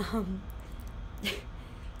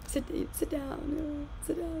 sit down,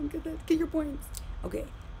 get your points. Okay,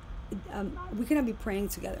 we cannot be praying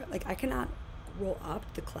together. Like, I cannot roll up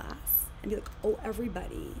the class and be like, oh,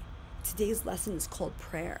 everybody, today's lesson is called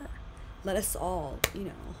prayer. Let us all,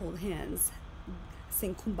 hold hands,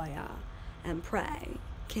 sing Kumbaya, and pray.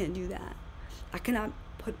 Can't do that. I cannot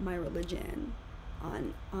put my religion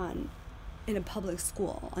on in a public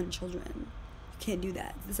school on children. You can't do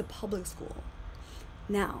that. This is a public school.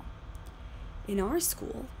 Now, in our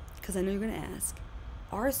school, because I know you're going to ask,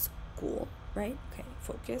 our school, right? Okay,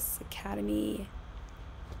 focus, academy,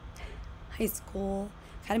 high school,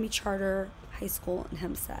 academy charter, high school in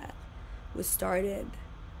Hempstead was started.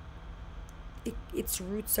 Its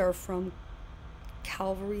roots are from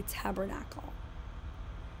Calvary Tabernacle.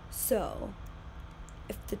 So,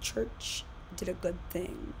 if the church did a good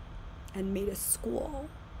thing and made a school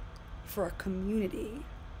for a community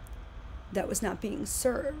that was not being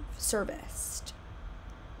serviced,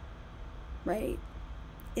 right?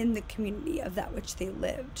 in the community of that which they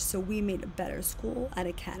lived. So we made a better school at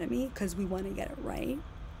Academy because we want to get it right.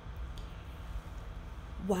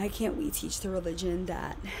 Why can't we teach the religion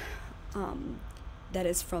that that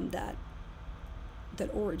is from that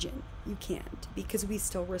origin? You can't, because we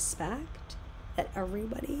still respect that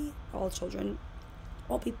everybody, all children,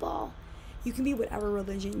 all people, you can be whatever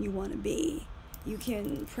religion you want to be. You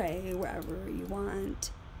can pray wherever you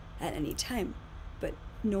want at any time, but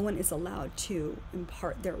no one is allowed to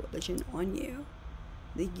impart their religion on you.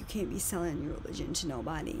 Like, you can't be selling your religion to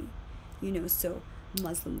nobody, you know. So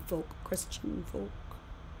Muslim folk, Christian folk,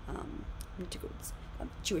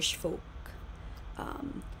 Jewish folk,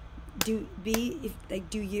 do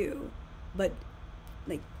you, but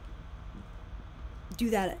like do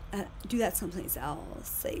that someplace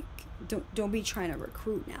else. Like, don't be trying to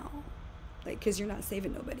recruit now, like, because you're not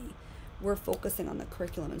saving nobody. We're focusing on the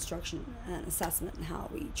curriculum, instruction, and assessment, and how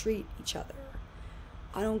we treat each other.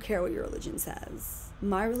 I don't care what your religion says.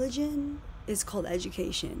 My religion is called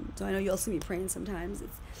education. So I know you'll see me praying sometimes.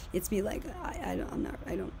 It's me, like, I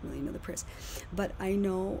don't really know the prayers, but I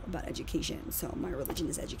know about education. So my religion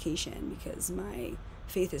is education, because my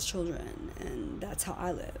faith is children, and that's how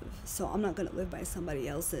I live. So I'm not gonna live by somebody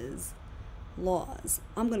else's laws.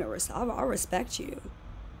 I'll respect you,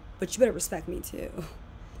 but you better respect me too.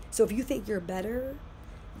 So if you think you're better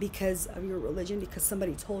because of your religion, because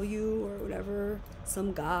somebody told you or whatever,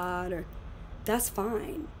 some God, or that's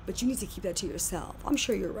fine, but you need to keep that to yourself. I'm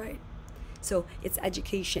sure you're right. So it's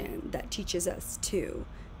education that teaches us to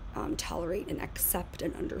tolerate and accept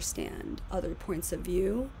and understand other points of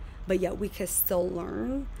view, but yet we can still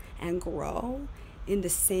learn and grow in the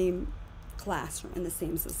same classroom, in the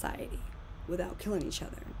same society, without killing each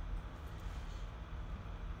other.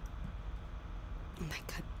 Oh my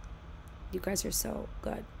God. You guys are so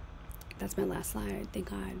good. That's my last slide.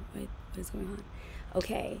 Thank God. Wait, what is going on?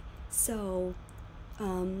 Okay, so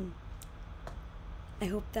I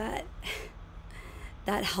hope that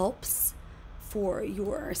that helps for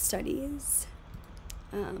your studies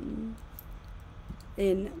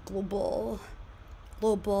in global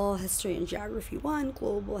history and geography 1,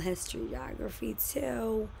 global history geography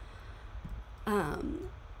 2,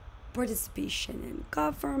 participation in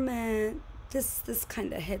government. This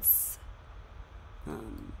kind of hits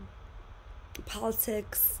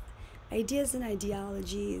politics, ideas and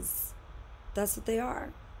ideologies. That's what they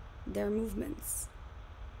are. They're movements,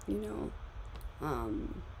 you know.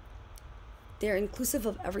 They're inclusive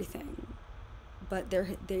of everything, but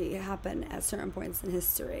they happen at certain points in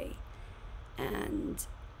history, and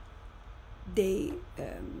they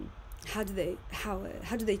how do they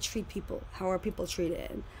treat people? How are people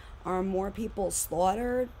treated? Are more people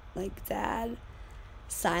slaughtered like that,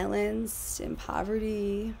 silenced, in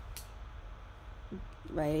poverty,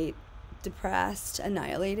 right, depressed,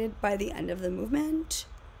 annihilated by the end of the movement?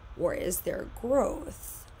 Or is there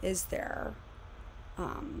growth? Is there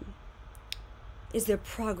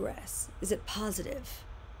progress? Is it positive?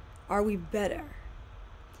 Are we better?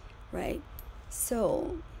 Right?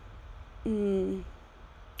 So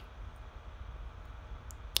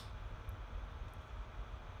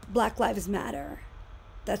Black Lives Matter,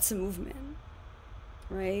 that's a movement,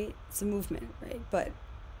 right? It's a movement, right? But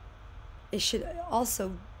it should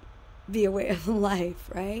also be a way of life,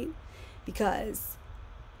 right? Because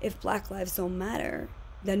if Black lives don't matter,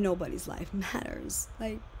 then nobody's life matters,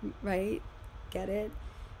 like, right? Get it?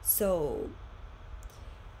 So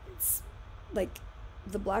it's like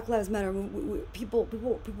the Black Lives Matter people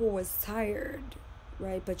was tired,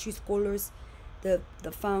 right? But you scholars, the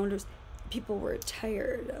founders, people were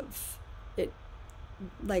tired of it,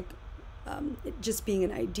 like it just being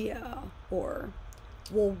an idea, or,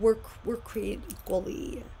 well, we're created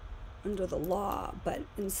equally under the law, but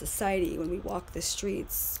in society, when we walk the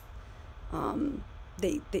streets,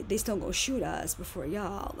 they still go shoot us before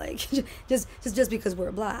y'all, like, just because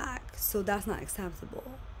we're black. So that's not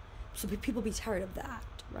acceptable. So people be tired of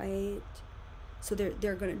that, right? So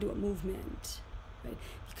they're gonna do a movement, right?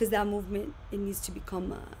 Because that movement, it needs to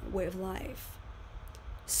become a way of life,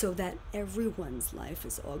 so that everyone's life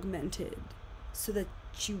is augmented, so that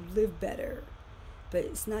you live better. But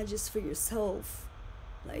it's not just for yourself.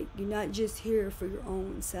 Like, you're not just here for your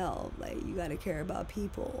own self. Like, you gotta care about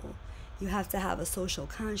people. You have to have a social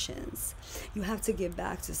conscience. You have to give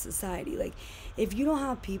back to society. Like, if you don't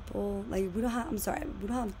have people, like, I don't have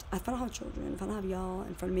children, if I don't have y'all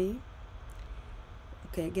in front of me,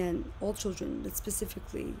 okay, again, all children, but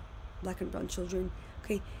specifically Black and brown children,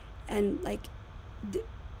 okay, and, like,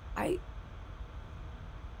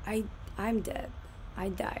 I'm dead. I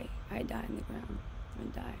die in the ground. I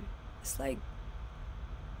die. It's like,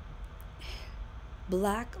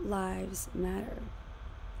 Black Lives Matter.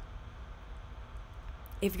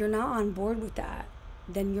 If you're not on board with that,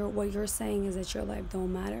 then what you're saying is that your life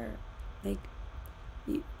don't matter. Like,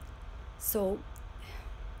 so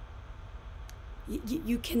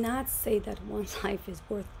you cannot say that one life is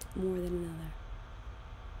worth more than another.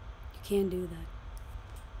 You can't do that.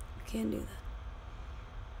 You can't do that.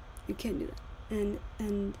 You can't do that.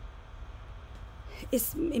 And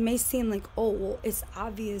it may seem like, oh, well, it's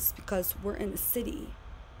obvious because we're in a city,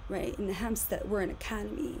 right? In the Hempstead, we're an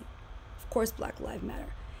academy. Of course, Black Lives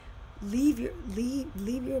Matter. Leave your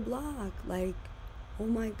block. Like, oh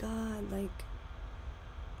my God. Like,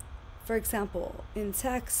 for example, in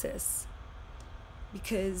Texas,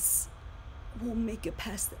 because we'll make it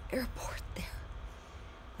past the airport there.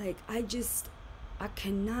 Like, I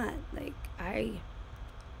cannot, like,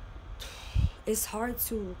 it's hard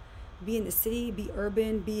to be in the city, be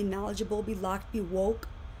urban, be knowledgeable, be locked, be woke,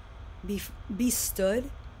 be stood,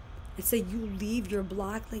 and say you leave your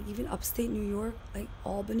block, like even upstate New York, like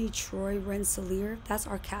Albany, Troy, Rensselaer, that's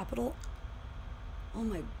our capital. Oh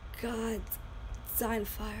my God, it's on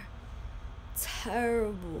fire.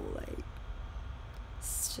 Terrible, like,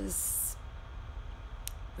 it's just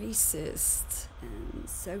racist and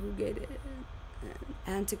segregated and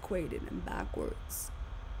antiquated and backwards.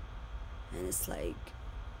 And it's like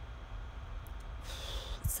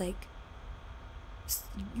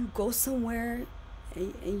you go somewhere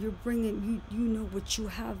and you're bringing, you know what you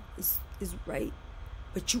have is right,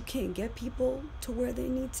 but you can't get people to where they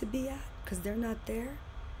need to be at because they're not there,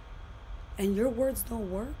 and your words don't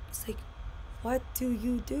work. It's like, what do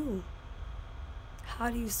you do? How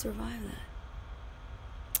do you survive that?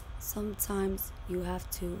 Sometimes you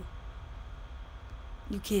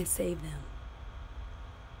can't save them.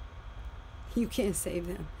 You can't save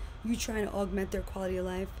them. You trying to augment their quality of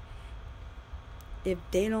life. If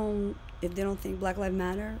they don't think Black Lives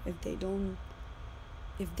Matter, if they don't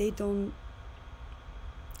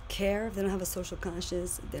care, if they don't have a social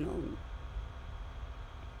conscience, if they don't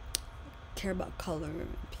care about color,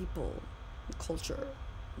 people, culture,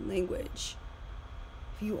 language,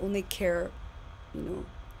 if you only care,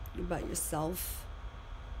 about yourself,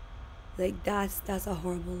 like that's a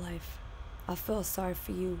horrible life. I feel sorry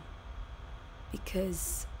for you,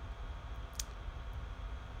 because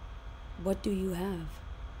what do you have?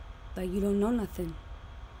 Like, you don't know nothing,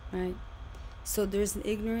 right? So there's an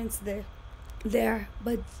ignorance there,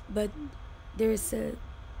 but it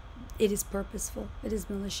is purposeful, it is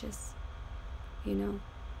malicious, and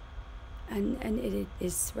it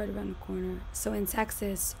is right around the corner. So in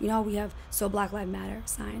Texas, we have Black Lives Matter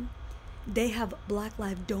sign. They have Black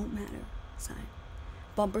Lives Don't Matter sign.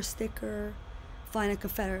 Bumper sticker, flying a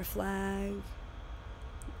Confederate flag,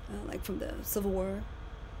 like from the Civil War,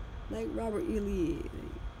 like Robert E. Lee.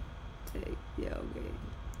 Yeah,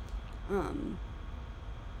 okay.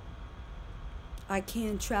 I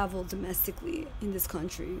can't travel domestically in this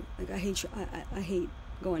country. Like, I hate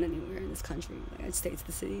going anywhere in this country. Like, I'd stay to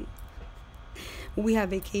the city. When we have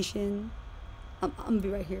vacation, I'm gonna be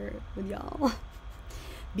right here with y'all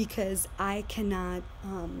because I cannot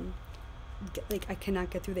I cannot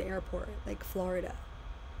get through the airport, like Florida.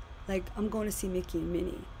 Like, I'm going to see Mickey and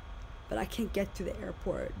Minnie, but I can't get through the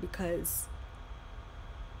airport because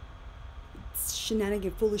it's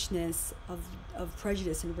shenanigan foolishness of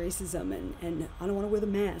prejudice and racism, and I don't want to wear the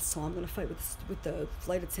mask, so I'm gonna fight with the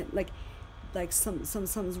flight attendant. Like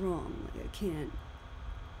something's wrong. Like, I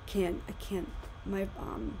can't.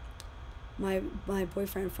 My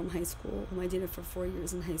boyfriend from high school, whom I dated for 4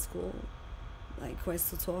 years in high school, like, who I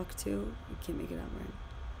still talk to, I can't make it out right.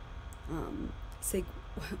 It's like,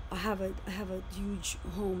 I have a huge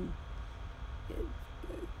home.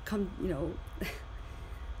 Come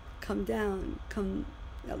down,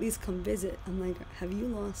 at least come visit. I'm like, have you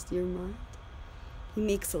lost your mind? He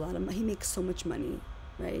makes he makes so much money,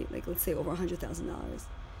 right? Like, let's say over $100,000,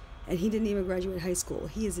 and he didn't even graduate high school.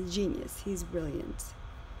 He is a genius. He's brilliant.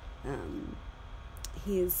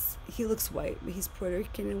 He looks white, but he's Puerto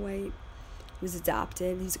Rican and white. He was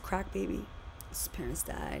adopted. He's a crack baby. His parents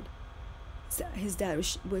died. His dad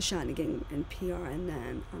was trying to get in PR, and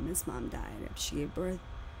then his mom died after she gave birth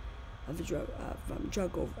of a drug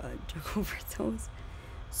overdose.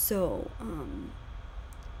 So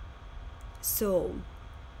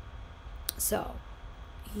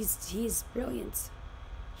he's brilliant.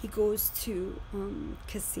 He goes to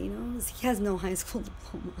casinos. He has no high school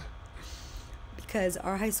diploma because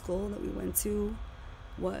our high school that we went to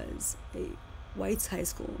was a whites high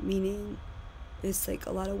school, meaning it's like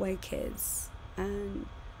a lot of white kids and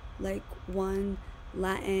like one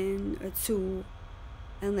Latin or two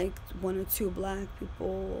and like one or two black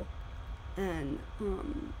people and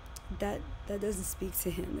that doesn't speak to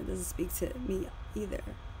him. It doesn't speak to me either.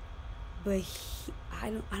 But I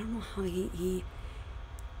don't know how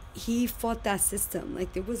he fought that system.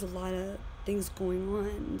 Like, there was a lot of things going on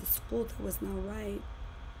in the school that was not right.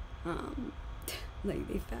 Like,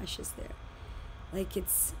 they fascist there. Like,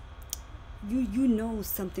 it's you know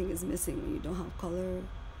something is missing when you don't have color,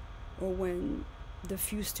 or when the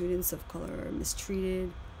few students of color are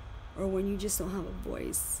mistreated, or when you just don't have a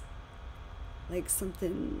voice. Like,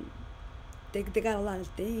 something, they got a lot of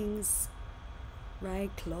things, right?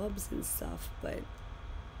 Clubs and stuff, but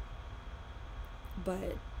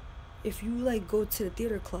if you, like, go to the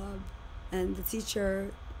theater club and the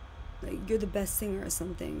teacher, like, you're the best singer or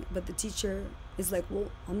something, but the teacher is like, well,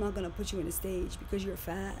 I'm not gonna put you in the stage because you're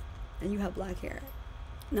fat and you have black hair,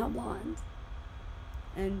 not blonde,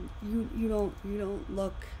 and you don't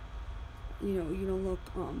look, you don't look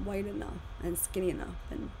white enough and skinny enough,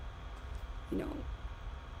 and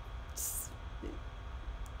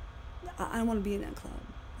I don't want to be in that club.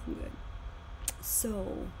 I'm good.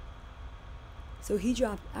 So he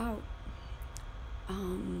dropped out.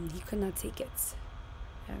 He could not take it.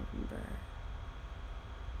 I remember.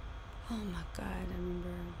 Oh my God,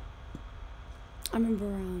 I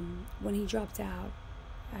remember when he dropped out.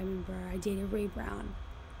 I remember I dated Ray Brown.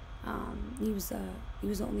 He was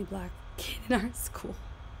the only black kid in our school,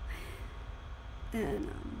 and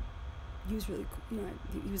he was really cool.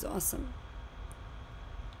 He was awesome.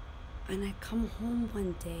 And I come home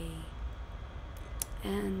one day,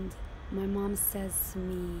 and my mom says to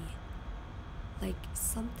me, like,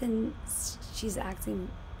 something, she's acting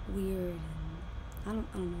weird, and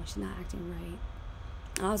I don't know, she's not acting right.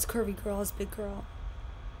 I was a curvy girl, I was a big girl.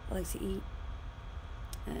 I like to eat,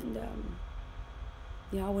 and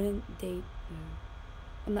I wouldn't date.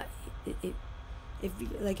 I'm not.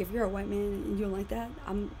 If you're a white man and you don't like that,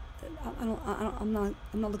 I'm not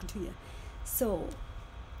looking to you. So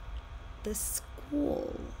the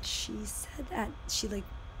school, she and she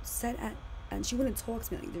wouldn't talk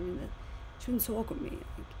to me, like, she wouldn't talk with me.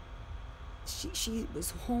 Like, she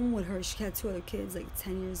was home with her. She had 2 other kids, like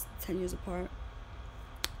 10 years apart,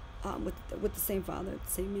 with the same father,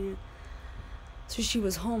 the same man. So she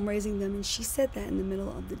was home raising them, and she said that in the middle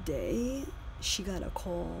of the day, she got a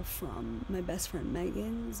call from my best friend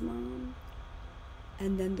Megan's mom,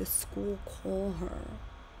 and then the school called her,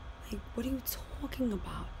 like, what are you talking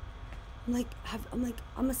about? I'm like,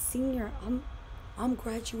 I'm a senior. I'm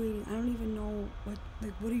graduating. I don't even know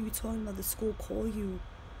what are you talking about? The school call you.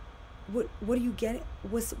 What do you get?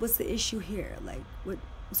 What's the issue here? Like,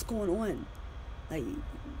 what's going on? Like, you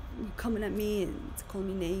coming at me and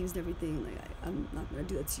calling me names and everything. Like, I'm not gonna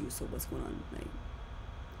do that to you. So what's going on? Like,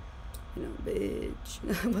 bitch,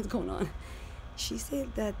 what's going on? She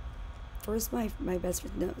said that first my best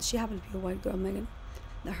friend, no, she happened to be a white girl, Megan,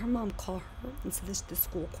 that her mom called her and said the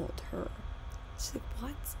school called her. She's like,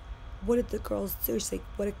 what? What did the girls do? She's like,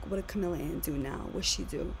 what did Camilla Ann do now? What'd she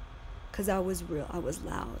do? Because I was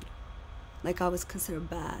loud. Like, I was considered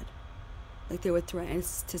bad. Like, they were threatening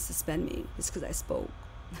to suspend me just because I spoke.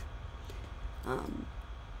 I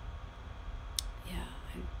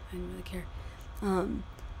didn't really care.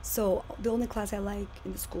 So the only class I like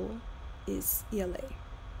in the school is ELA.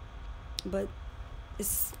 But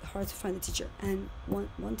it's hard to find a teacher. And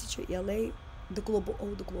one teacher, ELA, the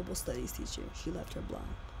global studies teacher, she left her block.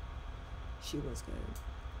 She was good.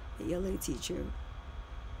 The ELA teacher,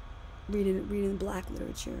 reading black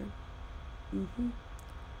literature.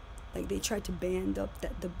 Like, they tried to ban the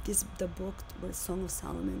book was Song of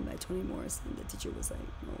Solomon by Toni Morrison. The teacher was like,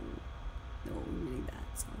 no, we're reading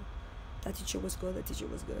that. So that teacher was good. That teacher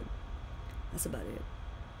was good. That's about it.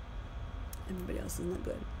 Everybody else is not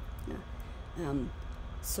good. Yeah.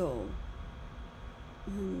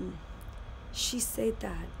 She said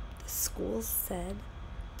that the school said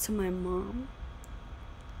to my mom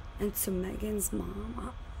and to Megan's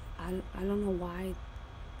mom, I don't know why,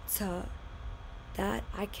 that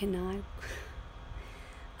I cannot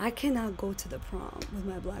go to the prom with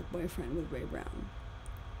my black boyfriend, with Ray Brown.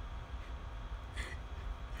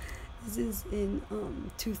 This is in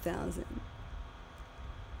 2000.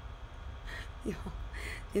 Yeah,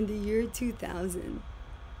 in the year 2000.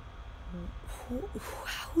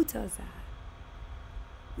 Who does that?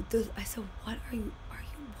 I said, what are you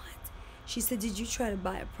what? She said, did you try to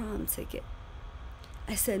buy a prom ticket?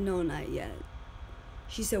 I said, no, not yet.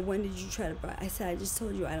 She said, when did you try to buy? I said, I just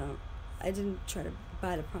told you I didn't try to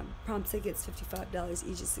buy the prom tickets. $55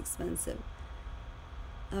 each, is expensive.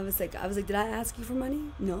 I was like, did I ask you for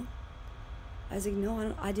money? No. I was like,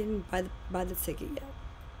 no, I didn't buy the ticket yet.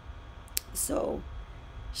 So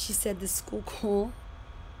she said the school called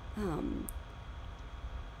um,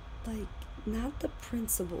 like not the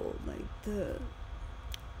principal, like the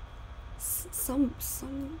some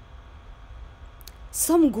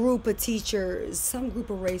group of teachers, some group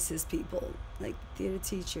of racist people, like theater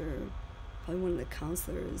teacher, probably one of the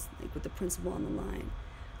counselors, like with the principal on the line.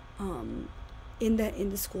 In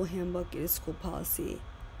the school handbook, it is school policy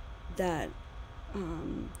that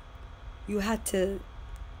you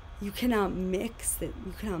cannot mix it.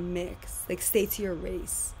 You cannot mix, like, stay to your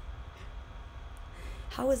race.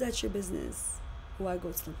 How is that your business? Who I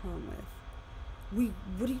go to the prom with?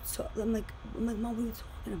 What are you talking? I'm like, Mom, what are you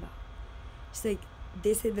talking about? She's like,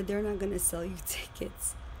 they say that they're not gonna sell you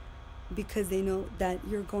tickets because they know that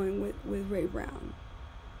you're going with Ray Brown.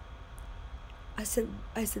 I said,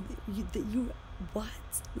 you what?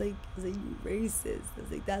 Like, I was like, you racist. I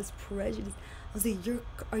was like, that's prejudice. I was like,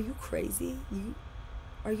 are you crazy?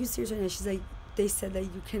 Are you serious right now? She's like, they said that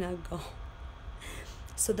you cannot go.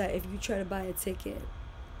 So that if you try to buy a ticket,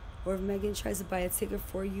 or if Megan tries to buy a ticket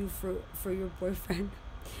for you for your boyfriend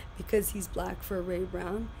because he's black for Ray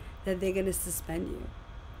Brown, that they're gonna suspend you.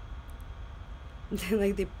 Then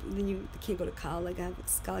like then you can't go to college. Like, I have a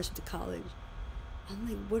scholarship to college. I'm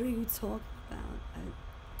like, what are you talking about?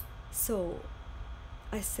 So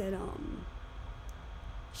I said,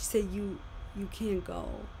 she said, you can't go.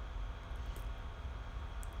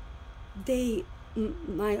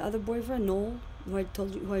 My other boyfriend, Noel, who I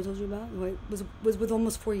told you about, who I was with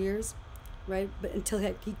almost 4 years, right? But until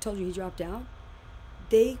he told you he dropped out,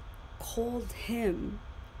 they called him,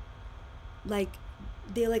 like,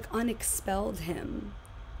 they like unexpelled him.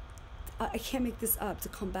 I can't make this up, to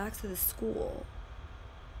come back to the school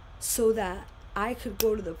so that I could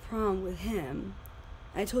go to the prom with him.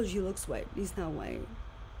 I told you he looks white. He's not white.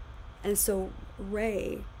 And so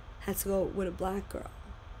Ray had to go with a black girl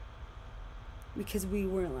because we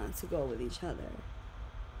weren't allowed to go with each other.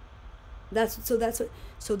 That's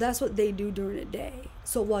what they do during the day.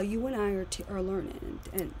 So while you and I are learning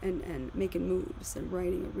and making moves and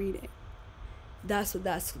writing and reading, that's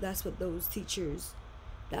what those teachers,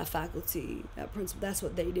 that faculty, that principal, that's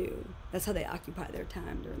what they do. That's how they occupy their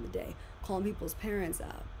time during the day, calling people's parents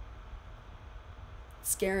up,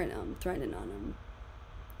 scaring them, threatening on them,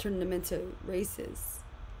 turning them into racists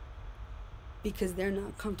because they're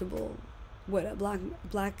not comfortable with a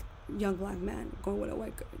young black man going with a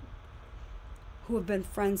white girl who have been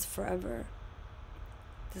friends forever.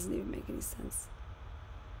 Doesn't even make any sense.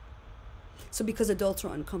 So because adults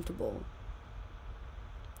are uncomfortable,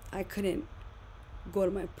 I couldn't go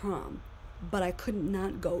to my prom, but I could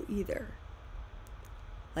not go either.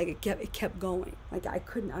 Like, it kept going. Like, I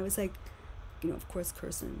couldn't. I was like, of course,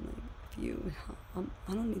 cursing, like, if you,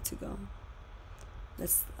 I don't need to go.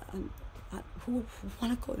 Who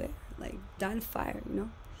want to go there? Like, die in fire,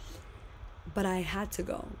 But I had to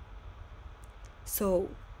go. So,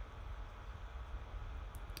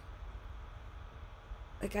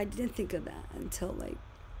 like, I didn't think of that until like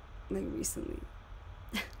recently.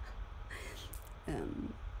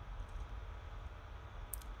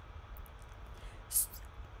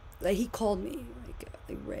 Like, he called me,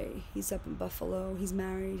 like Ray, he's up in Buffalo, he's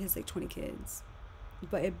married, he has like 20 kids,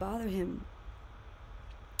 but it bothered him.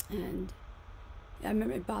 And I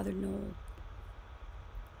remember it bothered Noel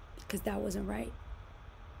because that wasn't right.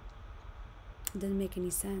 It didn't make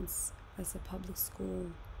any sense as a public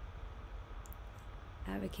school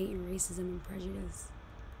advocating racism and prejudice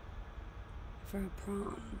for a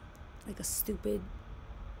prom, like a stupid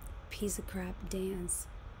piece of crap dance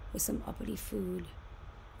with some uppity food,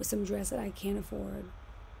 with some dress that I can't afford,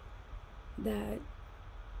 that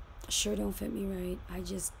sure don't fit me right.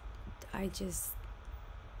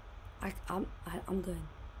 I'm good.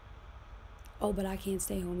 Oh, but I can't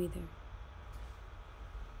stay home either.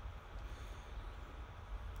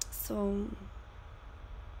 So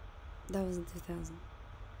that was in 2000.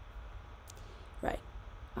 Right.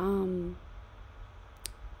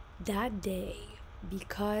 That day,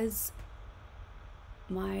 because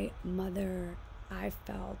my mother, I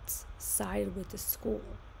felt, sided with the school.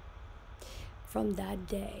 From that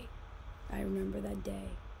day, I remember that day.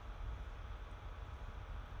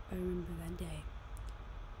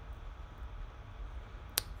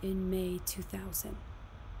 In May 2000,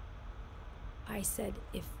 I said,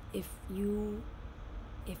 if you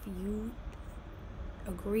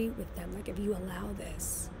agree with them, like, if you allow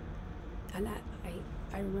this, and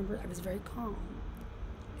I remember I was very calm.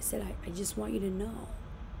 I said, I just want you to know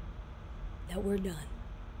that we're done,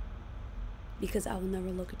 because I will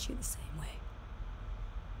never look at you the same way,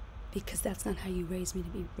 because that's not how you raised me, to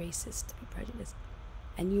be racist, to be prejudiced.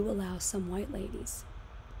 And you allow some white ladies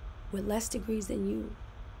with less degrees than you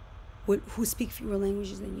who speak fewer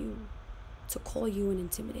languages than you, to call you and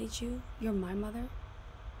intimidate you. You're my mother.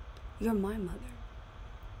 You're my mother.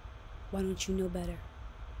 Why don't you know better?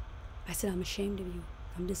 I said, I'm ashamed of you.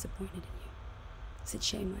 I'm disappointed in you. I said,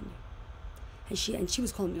 shame on you. And she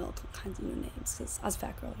was calling me all kinds of new names because I was a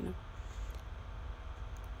fat girl, you know.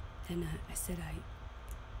 And I said,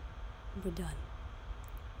 we're done,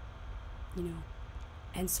 you know.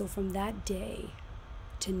 And so from that day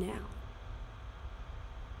to now,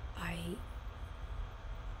 I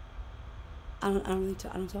don't really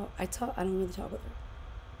talk. I don't really talk with her.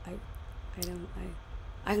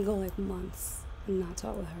 I can go like months and not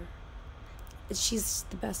talk with her. She's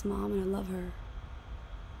the best mom, and I love her.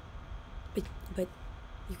 But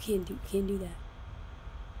you can't do that.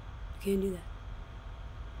 You can't do that.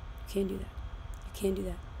 You can't do that. You can't do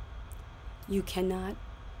that.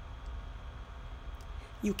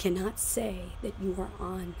 You cannot say that you are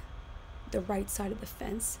on the right side of the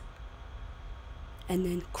fence and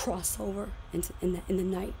then cross over in the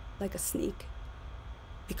night like a sneak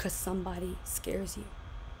because somebody scares you.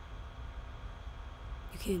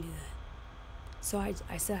 You can't do that. So I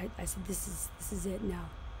said this is it now.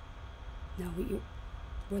 Now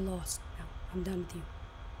we're lost now. I'm done with you.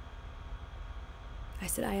 I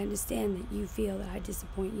said, I understand that you feel that I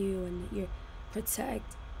disappoint you and that you're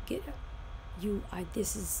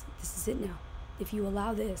this is it now. If you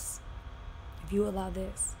allow this,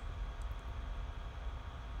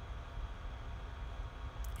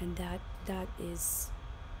 and that is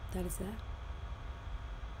that.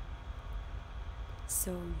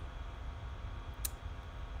 So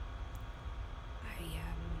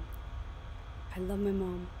I love my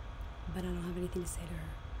mom, but I don't have anything to say to her.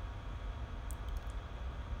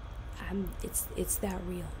 It's that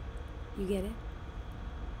real. You get it?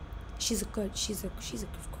 She's a of course,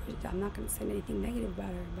 I'm not going to say anything negative about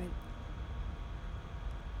her, but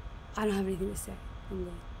I don't have anything to say. I'm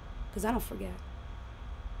good. Because I don't forget.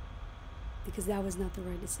 Because that was not the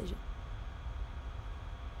right decision.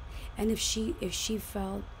 And if she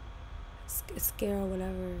felt scared or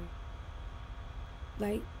whatever,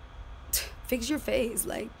 like, fix your face.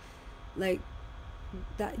 Like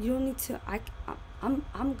that. You don't need to.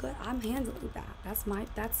 I'm good. I'm handling that.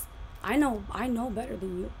 I know better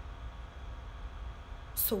than you.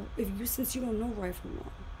 So since you don't know right from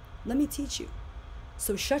wrong, let me teach you.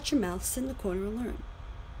 So shut your mouth, sit in the corner and learn.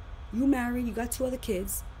 You married, you got 2 other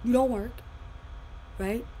kids, you don't work,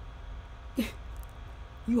 right?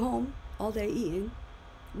 You home all day eating.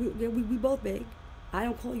 We both big. I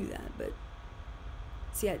don't call you that, but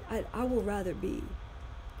see, I will rather be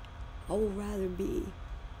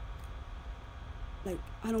like,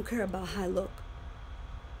 I don't care about how I look.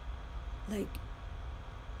 Like,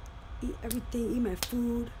 eat everything, eat my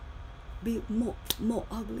food, be more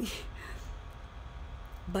ugly.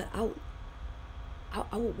 But I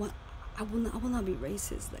will not be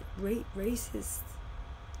racist. Like racist.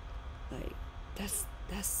 Like that's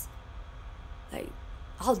like,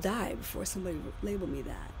 I'll die before somebody label me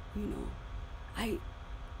that. You know,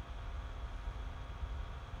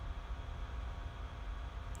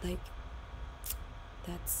 like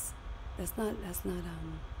that's not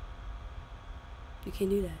you can't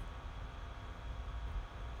do that.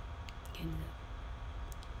 You can't do that.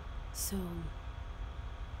 So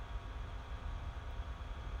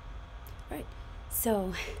right.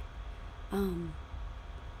 So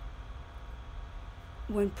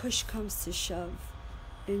when push comes to shove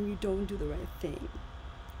and you don't do the right thing,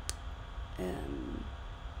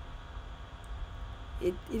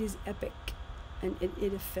 it is epic, and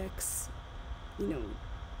it affects, you know,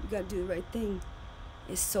 you gotta do the right thing.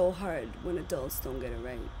 It's so hard when adults don't get it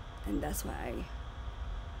right, and that's why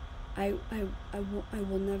I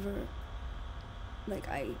will never, like,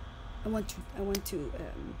 I want to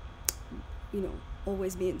you know,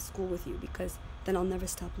 always be in school with you, because then I'll never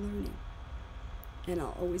stop learning, and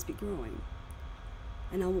I'll always be growing,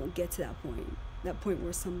 and I won't get to that point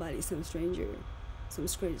where some stranger, some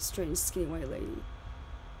strange skinny white lady,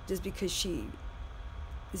 just because she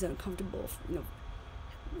is uncomfortable, you know,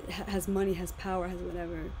 has money, has power, has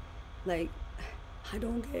whatever, like, I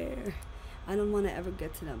don't care. I don't want to ever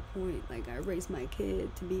get to that point. Like, I raised my kid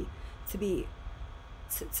to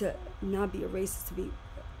not be a racist, to be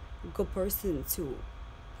a good person, to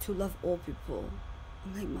love all people.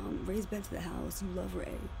 I'm like, Mom, Ray's been to the house. You love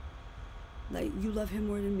Ray. Like, you love him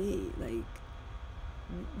more than me. Like,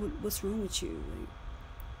 what's wrong with you? Like,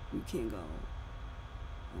 you can't go.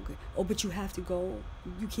 Okay. Oh, but you have to go.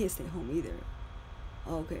 You can't stay home either.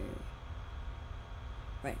 Okay.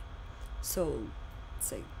 Right. So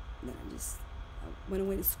it's like, then I went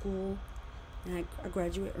away to school, and I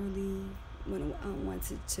graduated early, when I went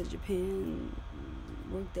to Japan,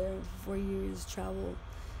 worked there for 4 years, travel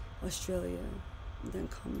Australia, then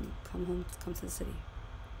come home, come to the city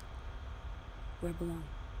where I belong.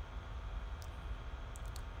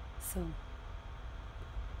 So,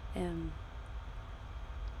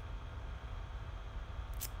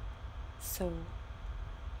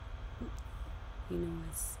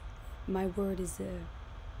 it's my word is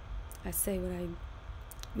I say what I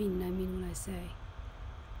mean, and I mean what I say,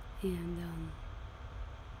 and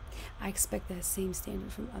I expect that same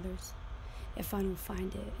standard from others. If I don't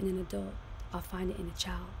find it in an adult, I'll find it in a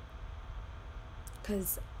child,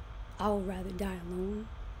 because I would rather die alone,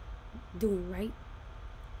 doing right,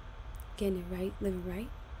 getting it right, living right,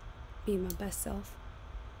 being my best self,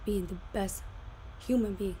 being the best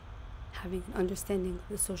human being, having an understanding of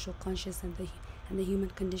the social conscious and the human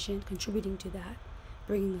condition, contributing to that,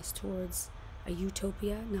 bringing us towards a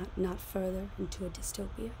utopia, not further into a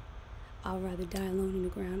dystopia. I'd rather die alone in the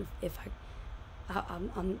ground if I'm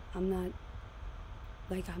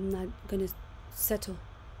not gonna settle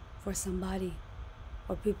for somebody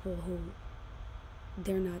or people who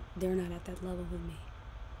they're not at that level with me.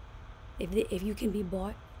 If you can be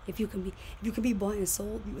bought, if you can be bought and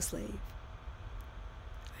sold, you a slave.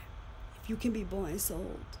 If you can be bought and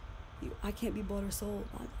sold, I can't be bought or sold.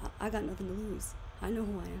 I got nothing to lose. I know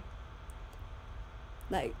who I am.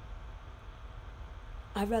 Like,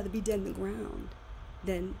 I'd rather be dead in the ground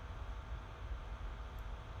than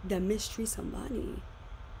mistreat somebody,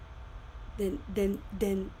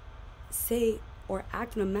 than say or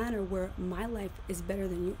act in a manner where my life is better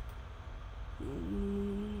than you.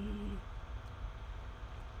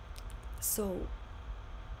 So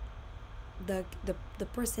the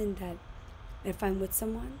person that, if I'm with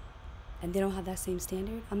someone and they don't have that same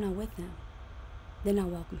standard, I'm not with them. They're not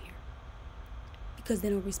welcome here, because they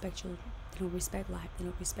don't respect children, they don't respect life, they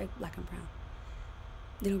don't respect black and brown,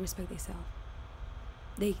 they don't respect themselves.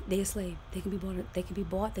 They a slave. They can be bought, they can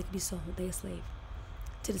be sold. They a slave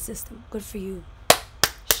to the system. Good for you.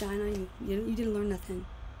 Shine on you. You didn't learn nothing.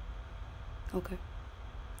 Okay.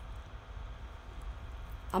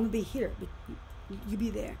 I'm gonna be here, but you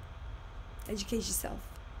be there. Educate yourself.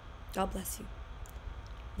 God bless you.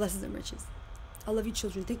 Blessings and riches. I love you,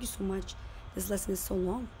 children. Thank you so much. This lesson is so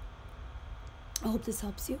long. I hope this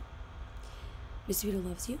helps you. Miss Vita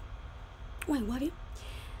loves you. Oh, I love you.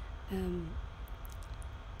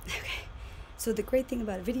 Okay. So the great thing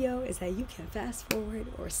about a video is that you can fast forward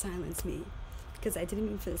or silence me, because I didn't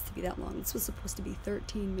mean for this to be that long. This was supposed to be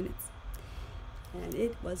 13 minutes, and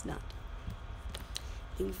it was not.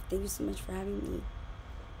 Thank you so much for having me.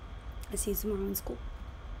 I'll see you tomorrow in school.